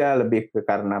baca lebih ke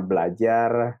karena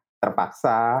belajar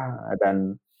terpaksa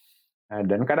dan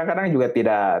kadang-kadang juga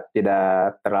tidak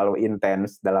tidak terlalu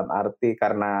intens dalam arti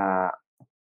karena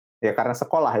ya karena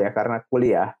sekolah ya, karena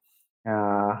kuliah.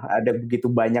 Ada begitu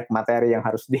banyak materi yang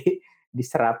harus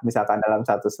diserap misalkan dalam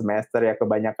satu semester ya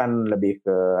kebanyakan lebih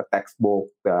ke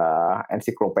textbook, ke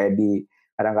ensiklopedi.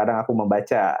 Kadang-kadang aku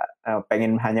membaca,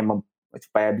 pengen hanya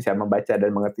supaya bisa membaca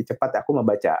dan mengerti cepat, aku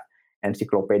membaca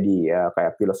ensiklopedi ya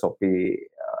kayak filosofi,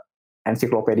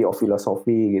 Encyclopedia of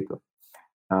Philosophy gitu.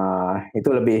 Itu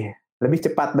lebih lebih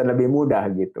cepat dan lebih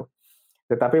mudah gitu.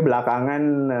 Tetapi belakangan,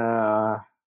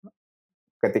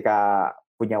 ketika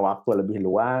punya waktu lebih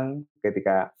luang,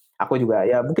 ketika aku juga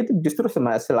ya mungkin justru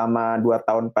selama 2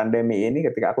 tahun pandemi ini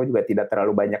ketika aku juga tidak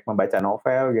terlalu banyak membaca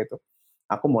novel gitu,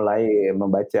 aku mulai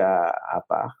membaca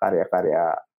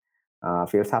karya-karya,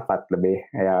 filsafat lebih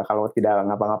ya kalau tidak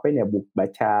ngapa-ngapain ya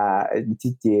baca,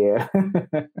 cicil,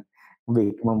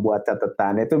 membuat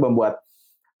catatan. Itu membuat,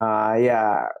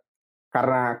 ya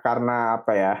karena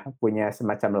apa ya, punya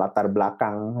semacam latar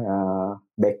belakang,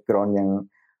 background yang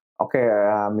oke,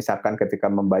 misalkan ketika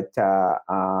membaca,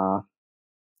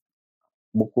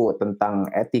 buku tentang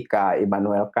etika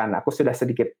Immanuel Kant, aku sudah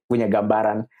sedikit punya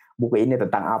gambaran buku ini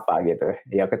tentang apa gitu.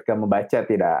 Ya ketika membaca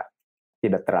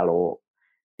tidak terlalu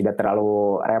tidak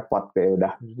terlalu repot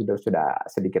ya sudah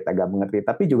sedikit agak mengerti,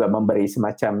 tapi juga memberi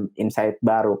semacam insight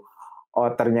baru.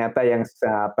 Oh ternyata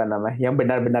apa namanya, yang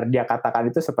benar-benar dia katakan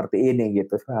itu seperti ini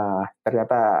gitu.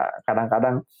 Ternyata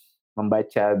kadang-kadang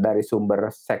membaca dari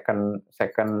sumber second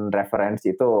second reference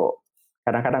itu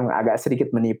kadang-kadang agak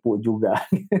sedikit menipu juga.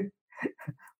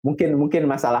 Mungkin mungkin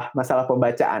masalah masalah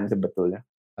pembacaan sebetulnya.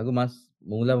 Aku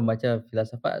mula membaca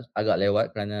filsafat agak lewat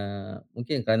kerana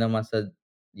mungkin kerana masa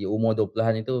di umur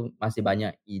 20-an itu masih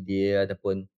banyak ide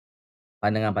ataupun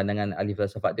pandangan-pandangan ahli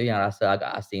filsafat tu yang rasa agak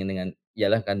asing dengan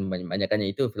ialah kan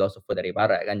banyakkannya itu filosofer dari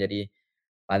barat kan, jadi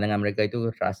pandangan mereka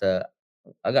itu rasa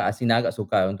agak asing dan agak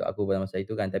sukar untuk aku pada masa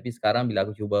itu kan. Tapi sekarang bila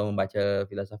aku cuba membaca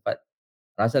filsafat,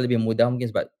 rasa lebih mudah mungkin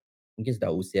sebab mungkin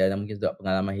sudah usia dan mungkin sudah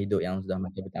pengalaman hidup yang sudah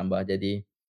makin bertambah. Jadi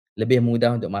lebih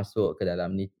mudah untuk masuk ke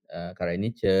dalam karya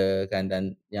Nietzsche kan,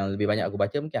 dan yang lebih banyak aku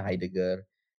baca mungkin Heidegger.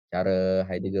 Cara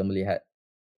Heidegger melihat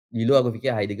dulu aku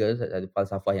fikir Heidegger satu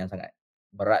falsafah yang sangat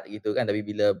berat gitu kan, tapi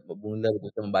bila mula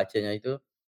betul-betul membacanya itu,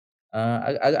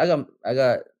 agak agak agak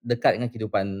agak dekat dengan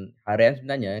kehidupan harian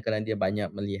sebenarnya kerana dia banyak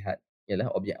melihat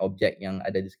ialah objek-objek yang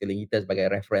ada di sekeliling kita sebagai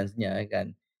reference-nya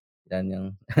kan. Dan yang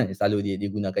selalu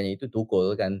digunakannya itu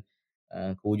tukul kan.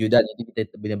 Kewujudan itu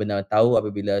kita benar-benar tahu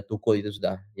apabila tukul itu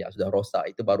sudah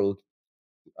rosak, itu baru,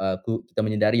 kita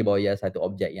menyedari bahwa ia satu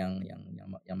objek yang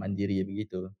mandiri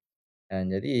begitu. Dan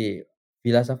jadi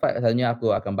filsafat selalunya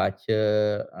aku akan baca,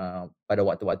 pada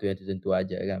waktu-waktu yang tertentu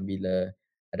aja kan, bila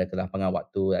ada kelapangan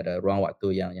waktu, ada ruang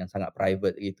waktu yang sangat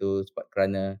private gitu, sebab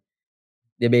kerana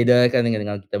dia bedakan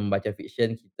dengan kita membaca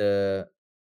fiksyen, kita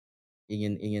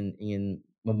ingin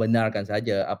membenarkan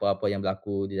saja apa-apa yang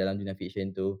berlaku di dalam dunia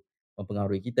fiksyen tu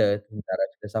mempengaruhi kita. Sementara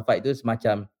filsafat itu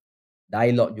semacam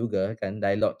dialog juga kan,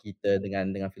 dialog kita dengan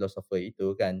filosofer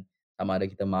itu kan. Sama ada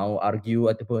kita mau argue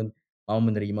ataupun mau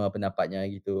menerima pendapatnya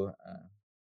gitu.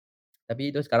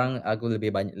 Tapi itu sekarang aku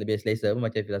lebih selesa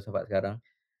membaca filsafat sekarang.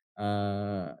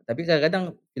 Tapi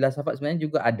kadang-kadang filsafat sebenarnya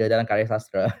juga ada dalam karya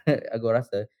sastra. Aku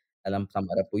rasa dalam sama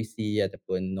ada puisi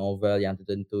ataupun novel yang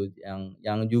tertentu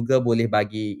yang juga boleh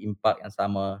bagi impak yang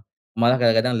sama. Malah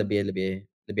kadang-kadang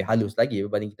lebih halus lagi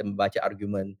berbanding kita membaca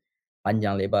argumen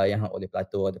panjang lebar yang oleh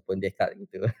Plato ataupun Descartes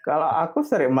gitu. Kalau aku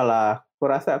sering malah,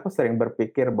 kurasa aku sering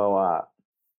berpikir bahwa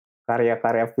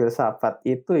karya-karya filsafat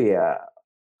itu ya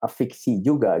fiksi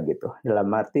juga gitu. Dalam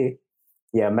arti,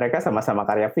 ya mereka sama-sama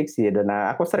karya fiksi dan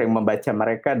aku sering membaca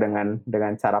mereka dengan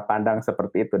cara pandang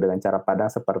seperti itu, dengan cara pandang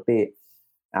seperti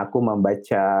aku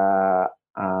membaca,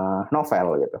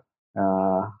 novel gitu.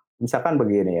 Eee, Misalkan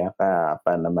begini ya,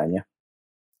 apa namanya,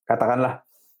 katakanlah,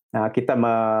 kita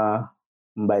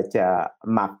membaca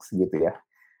Marx gitu ya.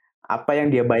 Apa yang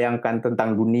dia bayangkan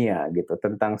tentang dunia gitu,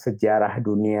 tentang sejarah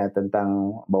dunia,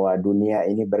 tentang bahwa dunia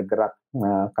ini bergerak,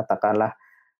 katakanlah,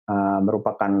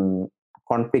 merupakan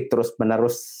konflik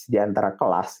terus-menerus di antara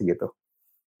kelas gitu.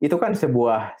 Itu kan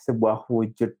sebuah sebuah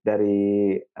wujud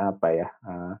dari apa ya,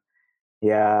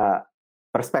 ya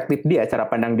perspektif dia, cara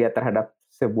pandang dia terhadap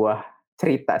sebuah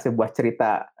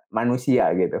cerita manusia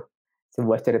gitu,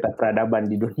 sebuah cerita peradaban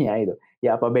di dunia itu.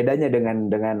 Ya apa bedanya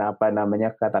dengan apa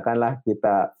namanya, katakanlah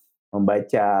kita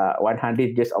membaca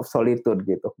 100 Years of Solitude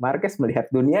gitu. Marquez melihat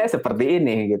dunia seperti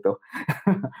ini gitu.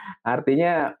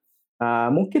 Artinya,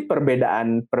 mungkin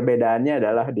perbedaannya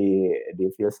adalah di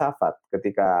filsafat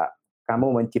ketika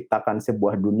kamu menciptakan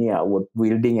sebuah dunia, world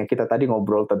building yang kita tadi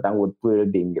ngobrol tentang world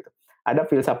building gitu. Ada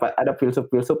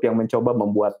filsuf-filsuf yang mencoba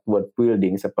membuat world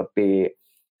building seperti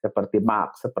seperti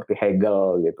Marx, seperti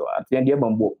Hegel gitu. Artinya dia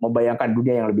membayangkan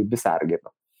dunia yang lebih besar gitu.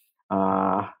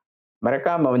 Eee,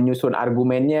 Mereka menyusun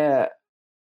argumennya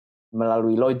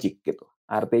melalui logik gitu.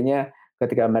 Artinya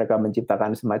ketika mereka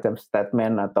menciptakan semacam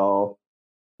statement atau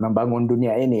membangun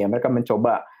dunia ini ya, mereka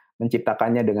mencoba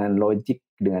menciptakannya dengan logik,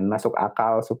 dengan masuk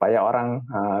akal supaya orang,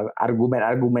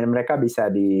 argumen-argumen mereka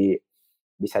bisa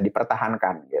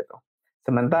dipertahankan gitu.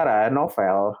 Sementara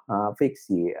novel,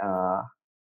 fiksi,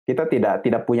 kita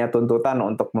tidak punya tuntutan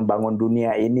untuk membangun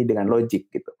dunia ini dengan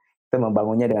logik gitu. Kita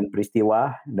membangunnya dengan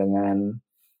peristiwa, dengan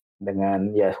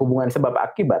ya hubungan sebab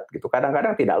akibat gitu.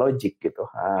 Kadang-kadang tidak logik gitu,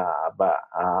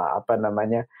 apa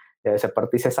namanya, ya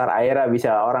seperti sesar aira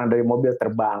bisa orang dari mobil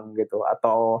terbang gitu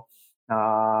atau,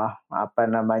 apa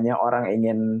namanya, orang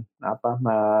ingin apa,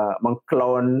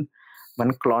 mengklon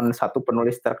satu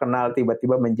penulis terkenal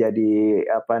tiba-tiba menjadi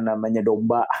apa namanya,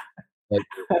 domba. Bagi,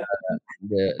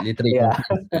 the literary Ya,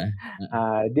 content,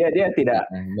 dia dia tidak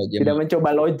bagi tidak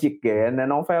mencoba logik ya. Nah,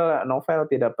 novel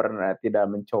novel tidak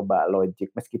mencoba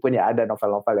logik, meskipun ya ada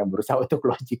novel-novel yang berusaha untuk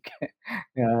logik.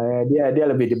 Dia dia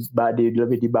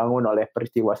lebih dibangun oleh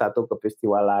peristiwa satu ke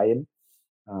peristiwa lain.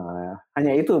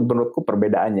 Hanya itu menurutku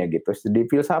perbedaannya gitu. Di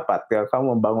filsafat, ya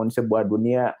kamu membangun sebuah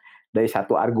dunia dari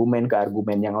satu argumen ke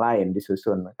argumen yang lain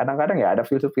disusun. Kadang-kadang ya ada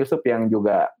filsuf-filsuf yang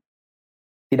juga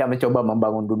tidak mencoba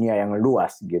membangun dunia yang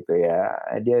luas gitu ya.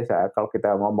 Kalau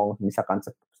kita ngomong misalkan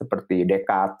seperti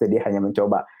Descartes, dia hanya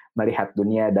mencoba melihat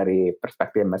dunia dari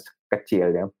perspektif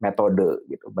kecil ya, metode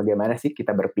gitu. Bagaimana sih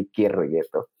kita berpikir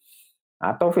gitu.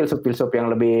 Atau filsuf-filsuf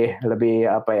yang lebih lebih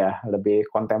apa ya,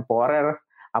 lebih kontemporer,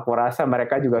 aku rasa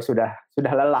mereka juga sudah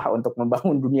lelah untuk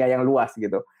membangun dunia yang luas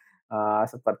gitu.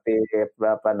 Seperti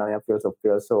apa namanya,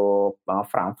 filsuf-filsuf,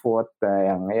 Frankfurt,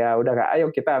 yang ya udah Kak, ayo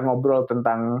kita ngobrol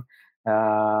tentang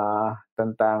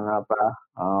apa,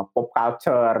 pop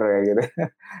culture kayak gitu.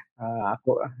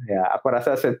 Aku ya aku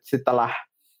rasa setelah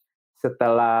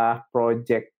setelah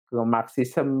project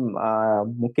Marxism,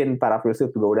 mungkin para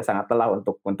filsuf juga udah sangat lelah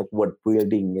untuk world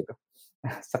building gitu.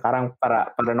 Sekarang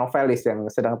para para novelis yang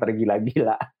sedang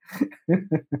tergila-gila.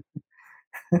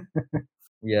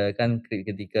 ya kan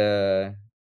ketika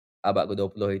abad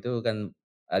ke-20 itu kan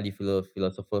ahli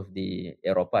filosofer di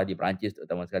Eropah, di Perancis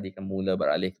terutama sekali kan mula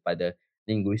beralih kepada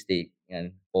linguistik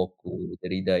kan, Foucault,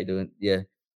 Derrida itu dia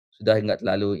sudah enggak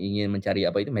terlalu ingin mencari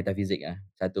apa itu metafizik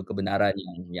satu kebenaran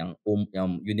yang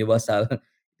universal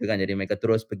itu kan. Jadi mereka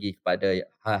terus pergi kepada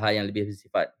hal-hal yang lebih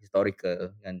bersifat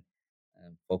historical kan,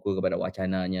 fokus kepada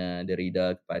wacananya,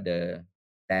 Derrida kepada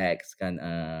teks kan,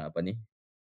 apa ni,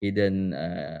 hidden,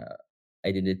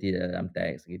 identity dalam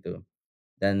teks gitu.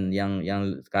 Dan yang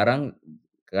sekarang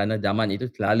kerana zaman itu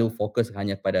terlalu fokus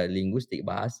hanya pada linguistik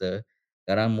bahasa,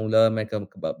 sekarang mula mereka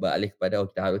beralih kepada,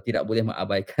 kita harus tidak boleh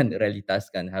mengabaikan realitas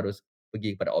kan, harus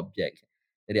pergi kepada objek.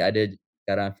 Jadi ada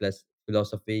sekarang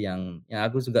filosofi yang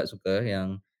aku juga suka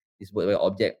yang disebut oleh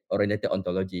object oriented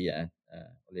ontology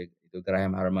oleh itu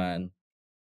Graham Harman,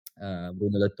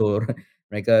 Bruno Latour.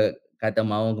 Mereka kata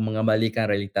mahu mengembalikan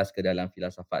realitas ke dalam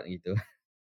filsafat gitu.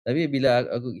 Tapi bila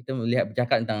kita melihat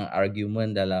bercakap tentang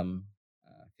argument dalam,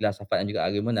 filsafat dan juga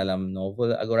argument dalam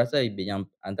novel, aku rasa yang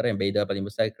antara yang beza paling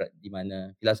besar di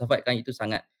mana filsafat kan itu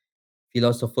sangat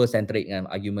philosopher centric kan,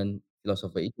 argument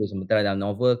philosopher itu. Sementara dalam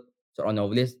novel, seorang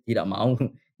novelis tidak mahu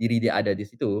diri dia ada di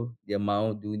situ, dia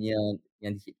mahu dunia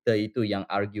yang dicipta itu yang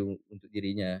argue untuk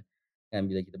dirinya. Kan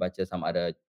bila kita baca sama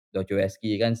ada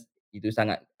Dostoevsky kan, itu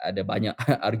sangat ada banyak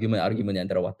argument-argument di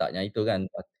antara wataknya itu kan.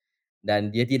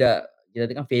 Dan dia tidak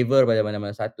kita kan favor pada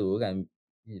mana-mana satu kan.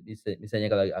 Misalnya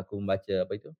kalau aku membaca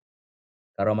apa itu,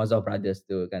 Karamazov Brothers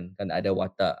tu kan, kan ada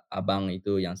watak abang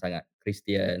itu yang sangat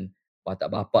Kristian,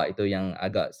 watak bapa itu yang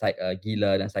agak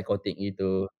gila dan psikotik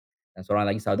itu, dan seorang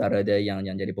lagi saudara dia yang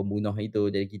jadi pembunuh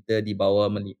itu. Jadi kita dibawa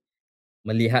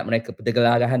melihat mereka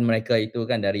pergelaran mereka itu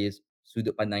kan dari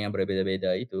sudut pandang yang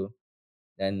berbeza-beza itu.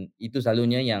 Dan itu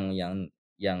selalunya yang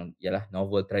ialah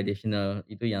novel tradisional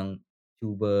itu yang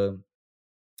cuba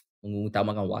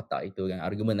mengutamakan watak itu kan,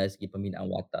 argumen dari segi pembinaan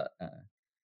watak,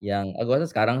 Yang aku rasa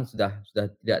sekarang sudah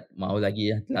tidak mahu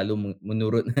lagi terlalu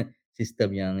menurut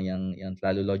sistem yang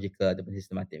terlalu logikal ataupun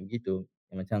sistematik begitu.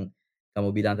 Yang macam kamu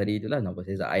bilang tadi itulah novel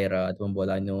Cesar Aira ataupun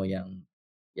Bolano yang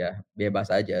ya bebas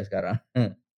saja sekarang.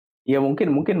 Ya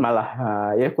mungkin mungkin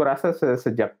malah, ya kurasa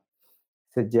sejak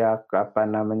sejak apa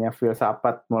namanya,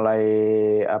 filsafat mulai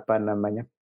apa namanya,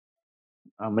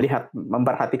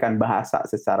 memperhatikan bahasa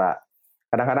secara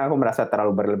kadang-kadang aku merasa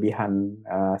terlalu berlebihan,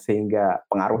 sehingga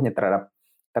pengaruhnya terhadap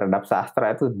terhadap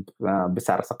sastra itu,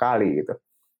 besar sekali gitu.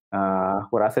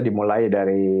 Aku rasa dimulai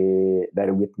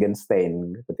dari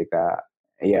Wittgenstein ketika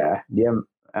iya,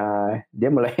 dia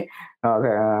mulai,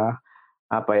 eee,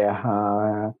 apa ya,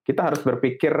 kita harus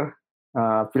berpikir,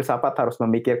 filsafat harus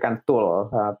memikirkan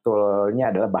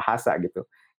tool-nya adalah bahasa gitu.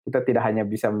 Kita tidak hanya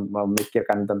bisa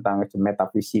memikirkan tentang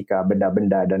metafisika,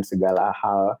 benda-benda dan segala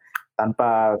hal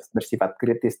tanpa bersifat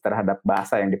kritis terhadap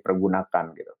bahasa yang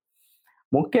dipergunakan gitu.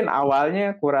 Mungkin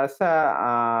awalnya kurasa,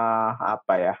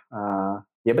 apa ya,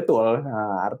 ya betul,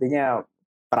 artinya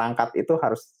perangkat itu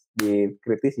harus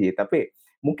dikritisi, tapi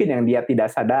mungkin yang dia tidak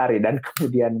sadari dan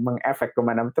kemudian mengefek ke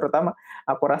mana terutama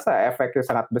aku rasa efek yang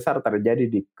sangat besar terjadi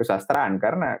di kesusastraan,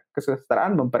 karena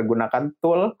kesusastraan mempergunakan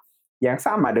tool yang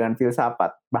sama dengan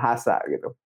filsafat, bahasa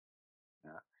gitu.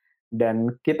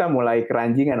 Dan kita mulai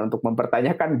keranjingan untuk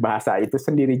mempertanyakan bahasa itu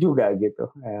sendiri juga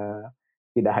gitu.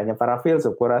 Tidak hanya para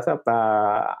filsuf, kurasa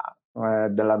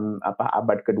dalam apa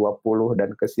abad ke-20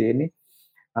 dan ke sini,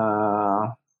 eee,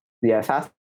 ya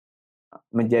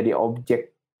menjadi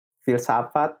objek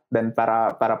filsafat dan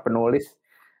para para penulis,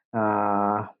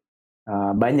 eee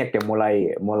banyak yang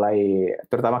mulai mulai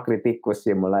terutama kritikus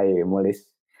ya mulai mulai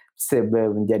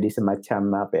menjadi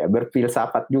semacam apa ya,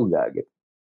 berfilsafat juga gitu.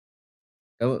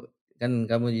 Kamu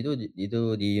kamu itu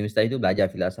di universitas itu belajar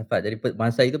filsafat, jadi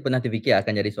masa itu pernah terfikir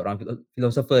akan jadi seorang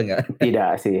filosofer enggak?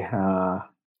 Tidak sih,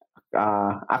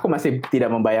 aku masih tidak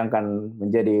membayangkan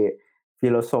menjadi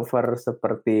filosofer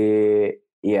seperti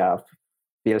ya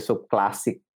filsuf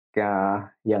klasik,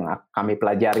 yang kami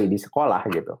pelajari di sekolah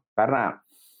gitu. Karena,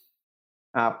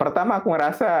 pertama aku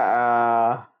ngerasa,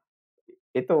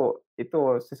 itu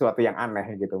sesuatu yang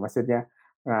aneh gitu. Maksudnya,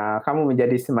 kamu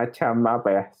menjadi semacam apa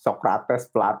ya, Socrates,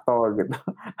 Plato gitu.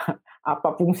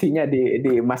 Apa fungsinya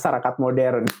di masyarakat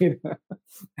modern gitu.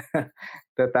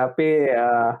 Tetapi,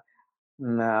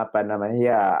 apa namanya,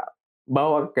 ya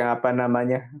bahwa apa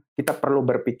namanya, kita perlu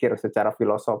berpikir secara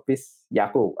filosofis, ya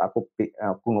aku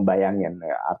ngebayangin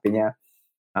ya. Artinya,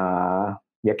 eee,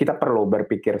 ya kita perlu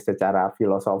berpikir secara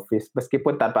filosofis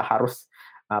meskipun tanpa harus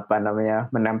apa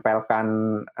namanya, menempelkan,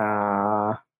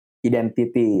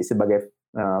 identiti sebagai,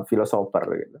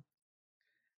 filosofer gitu.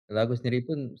 Kalau aku sendiri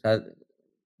pun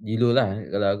dululah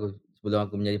kalau aku sebelum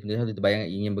aku menjadi penulis aku terbayang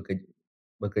ingin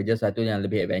bekerja satu yang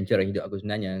lebih adventure hidup aku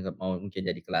sebenarnya, mau mungkin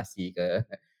jadi kelasi ke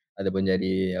ataupun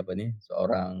jadi apa ni,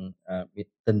 seorang,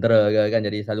 tentera ke kan,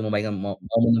 jadi selalu membayangkan mau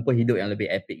menempuh hidup yang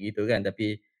lebih epic gitu kan,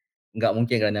 tapi enggak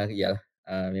mungkin kerana iyalah,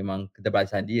 memang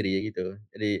keterbatasan diri gitu.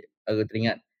 Jadi aku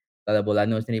teringat kalau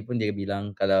Bolano sendiri pun dia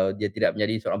bilang kalau dia tidak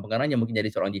menjadi seorang pengarang, dia mungkin jadi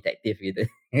seorang detektif gitu.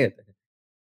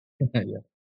 Ya,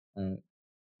 eee,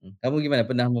 kamu gimana,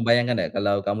 pernah membayangkan tak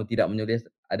kalau kamu tidak menulis,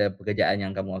 ada pekerjaan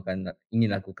yang kamu akan ingin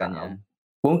Mmm, lakukannya?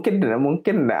 mungkin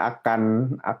mungkin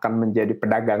akan menjadi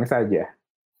pedagang saja.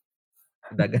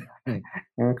 Pedagang.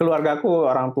 Keluargaku,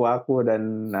 orang tuaku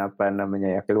dan apa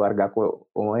namanya ya, keluargaku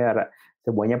umumnya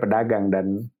semuanya pedagang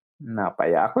dan apa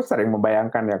ya, aku sering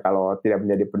membayangkan ya kalau tidak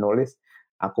menjadi penulis,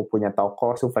 aku punya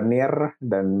toko souvenir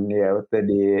dan ya udah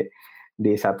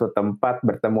di satu tempat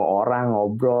bertemu orang,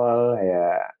 ngobrol,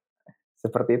 ya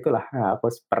seperti itulah, aku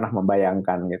pernah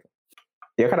membayangkan gitu.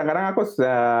 Ya kadang-kadang aku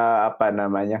apa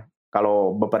namanya,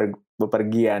 kalau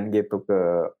bepergian gitu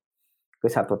ke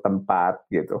satu tempat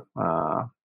gitu,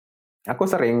 aku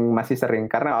masih sering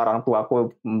karena orang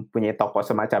tuaku mempunyai toko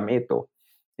semacam itu.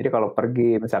 Jadi kalau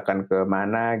pergi misalkan ke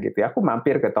mana gitu ya, aku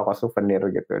mampir ke toko souvenir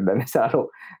gitu dan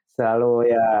selalu selalu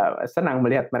ya senang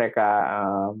melihat mereka,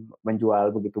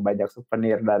 menjual begitu banyak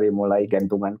souvenir dari mulai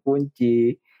gantungan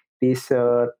kunci,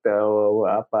 T-shirt,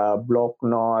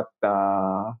 bloknot,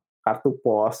 kartu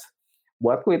pos.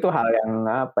 Buatku itu hal yang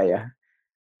apa ya,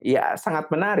 ya sangat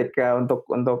menarik ya untuk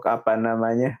apa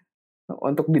namanya,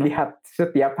 untuk dilihat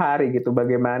setiap hari gitu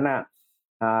bagaimana,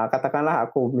 katakanlah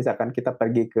aku misalkan kita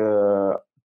pergi ke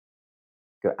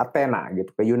Athena gitu,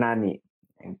 ke Yunani,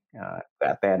 ke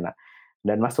Athena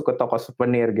dan masuk ke toko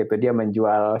souvenir gitu, dia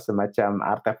menjual semacam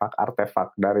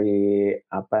artefak-artefak dari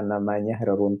apa namanya,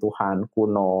 reruntuhan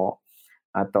kuno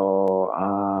atau,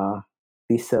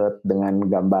 T-shirt dengan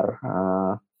gambar,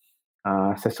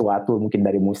 sesuatu mungkin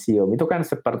dari museum. Itu kan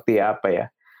seperti apa ya,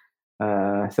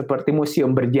 seperti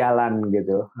museum berjalan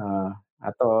gitu,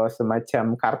 atau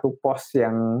semacam kartu pos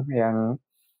yang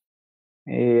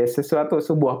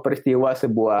sebuah peristiwa,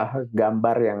 sebuah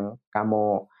gambar yang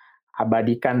kamu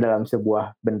abadikan dalam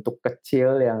sebuah bentuk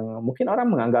kecil yang mungkin orang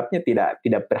menganggapnya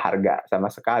tidak berharga sama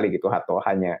sekali gitu atau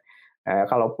hanya,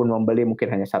 kalaupun membeli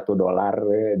mungkin hanya $1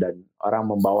 dan orang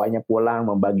membawanya pulang,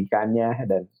 membagikannya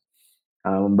dan,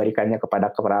 memberikannya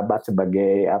kepada kerabat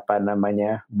sebagai apa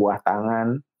namanya, buah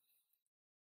tangan.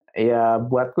 Ya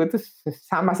buatku itu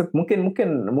sama mungkin mungkin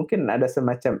mungkin ada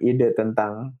semacam ide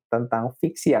tentang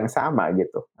fiksi yang sama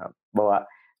gitu, bahwa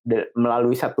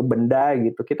melalui satu benda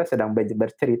gitu, kita sedang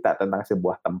bercerita tentang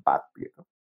sebuah tempat gitu.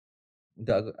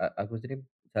 Untuk aku sendiri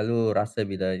selalu rasa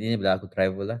bila aku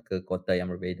travel lah ke kota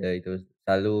yang berbeza itu,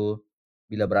 selalu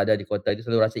bila berada di kota itu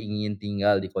selalu rasa ingin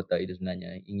tinggal di kota itu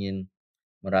sebenarnya, ingin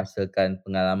merasakan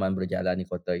pengalaman berjalan di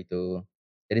kota itu.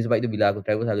 Jadi sebab itu bila aku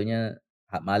travel selalunya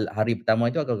hari pertama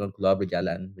itu aku akan keluar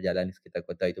berjalan, berjalan di sekitar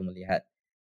kota itu melihat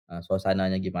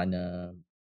suasananya gimana,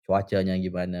 cuacanya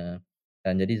gimana,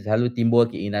 dan jadi selalu timbul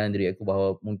keinginan diri aku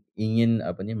bahawa ingin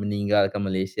apa ni, meninggalkan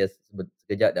Malaysia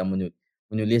sekejap dan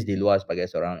menulis di luar sebagai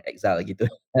seorang exile gitu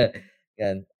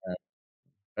kan.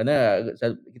 Kerana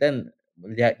kita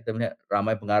melihat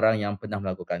ramai pengarang yang pernah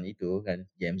melakukan itu kan,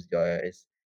 James Joyce,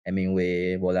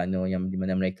 Hemingway, Bolano yang di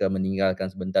mana mereka meninggalkan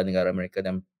sebentar negara mereka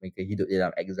dan mereka hidup di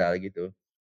dalam exile gitu.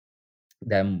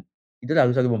 Dan itulah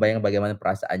aku selalu membayangkan bagaimana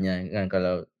perasaannya kan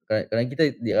kalau kerana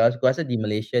kita aku rasa di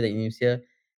Malaysia dan Indonesia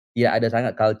tidak ada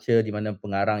sangat culture di mana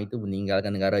pengarang itu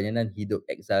meninggalkan negaranya dan hidup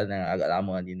exile yang agak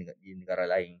lama di negara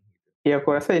lain. Ya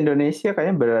aku rasa Indonesia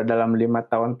kayaknya dalam 5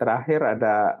 tahun terakhir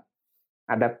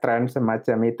ada tren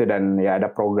semacam itu dan ya ada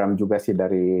program juga sih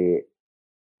dari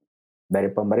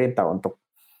pemerintah untuk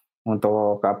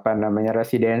apa namanya,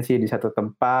 residensi di satu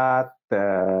tempat,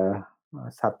 1,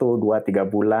 2, 3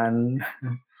 bulan.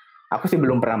 Aku sih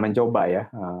belum pernah mencoba ya,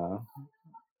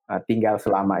 tinggal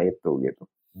selama itu gitu.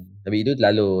 Tapi itu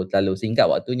terlalu terlalu singkat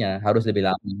waktunya, harus lebih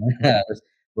lama, harus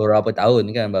beberapa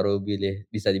tahun kan baru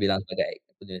bisa dibilang sebagai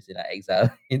penulis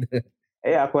exile gitu.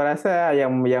 Aku rasa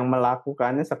yang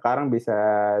melakukannya sekarang bisa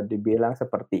dibilang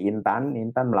seperti Intan,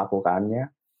 Intan melakukannya.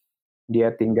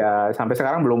 Dia tinggal sampai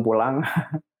sekarang belum pulang,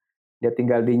 dia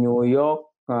tinggal di New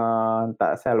York,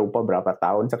 entah saya lupa berapa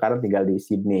tahun, sekarang tinggal di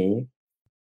Sydney.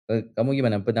 Kamu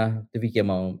gimana, pernah terfikir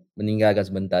mau meninggalkan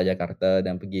sebentar Jakarta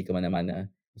dan pergi ke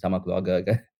mana-mana bersama keluarga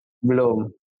kah? Belum,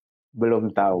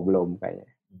 belum tahu, belum kayaknya.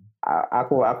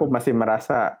 Aku masih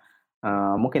merasa,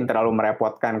 mungkin terlalu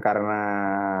merepotkan karena,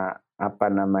 apa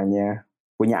namanya,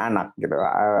 punya anak gitu.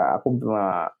 Aku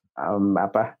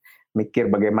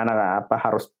mikir bagaimana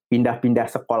harus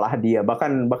pindah-pindah sekolah dia,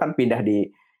 bahkan bahkan pindah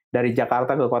dari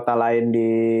Jakarta ke kota lain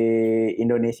di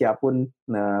Indonesia pun,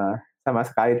 sama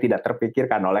sekali tidak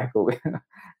terpikirkan olehku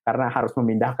karena harus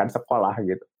memindahkan sekolah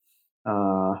gitu.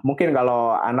 Mungkin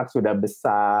kalau anak sudah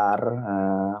besar,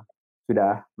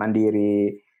 sudah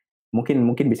mandiri, mungkin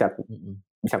mungkin bisa Mhm.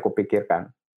 bisa kupikirkan.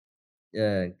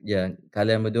 Ya,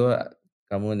 kalian berdua,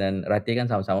 kamu dan Ratih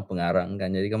kan sama-sama pengarang kan,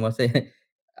 jadi kamu rasa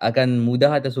akan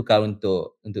mudah atau sukar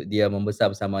untuk dia membesar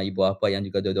bersama ibu bapa yang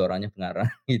juga dua-dua orangnya pengarang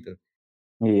gitu?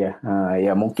 Iya,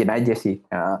 ya mungkin aja sih,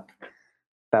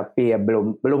 tapi ya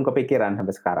belum belum kepikiran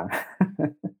sampai sekarang.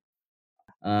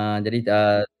 Jadi,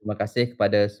 terima kasih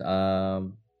kepada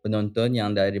penonton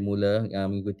yang dari mula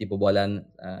mengikuti perbualan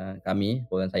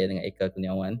perbualan saya dengan Eka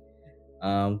Kurniawan.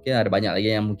 Mungkin ada banyak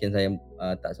lagi yang mungkin saya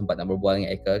tak sempat nak berbual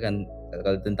dengan Eka kan,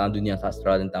 kalau tentang dunia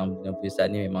sastra, tentang dunia penulisan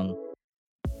ni memang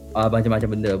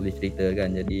macam-macam benda boleh cerita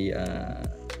kan. Jadi,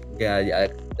 mungkin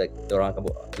kita orang akan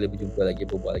boleh berjumpa lagi,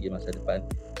 berbual lagi masa depan.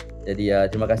 Jadi,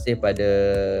 terima kasih pada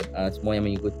semua yang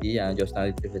mengikuti Georgetown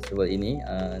Literary Festival ini.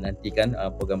 Nantikan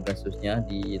program seterusnya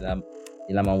di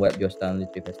laman web Georgetown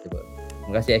Literary Festival.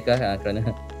 Terima kasih Eka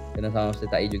kerana sama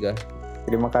sertai juga.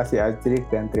 Terima kasih Azrik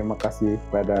dan terima kasih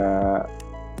kepada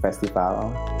festival.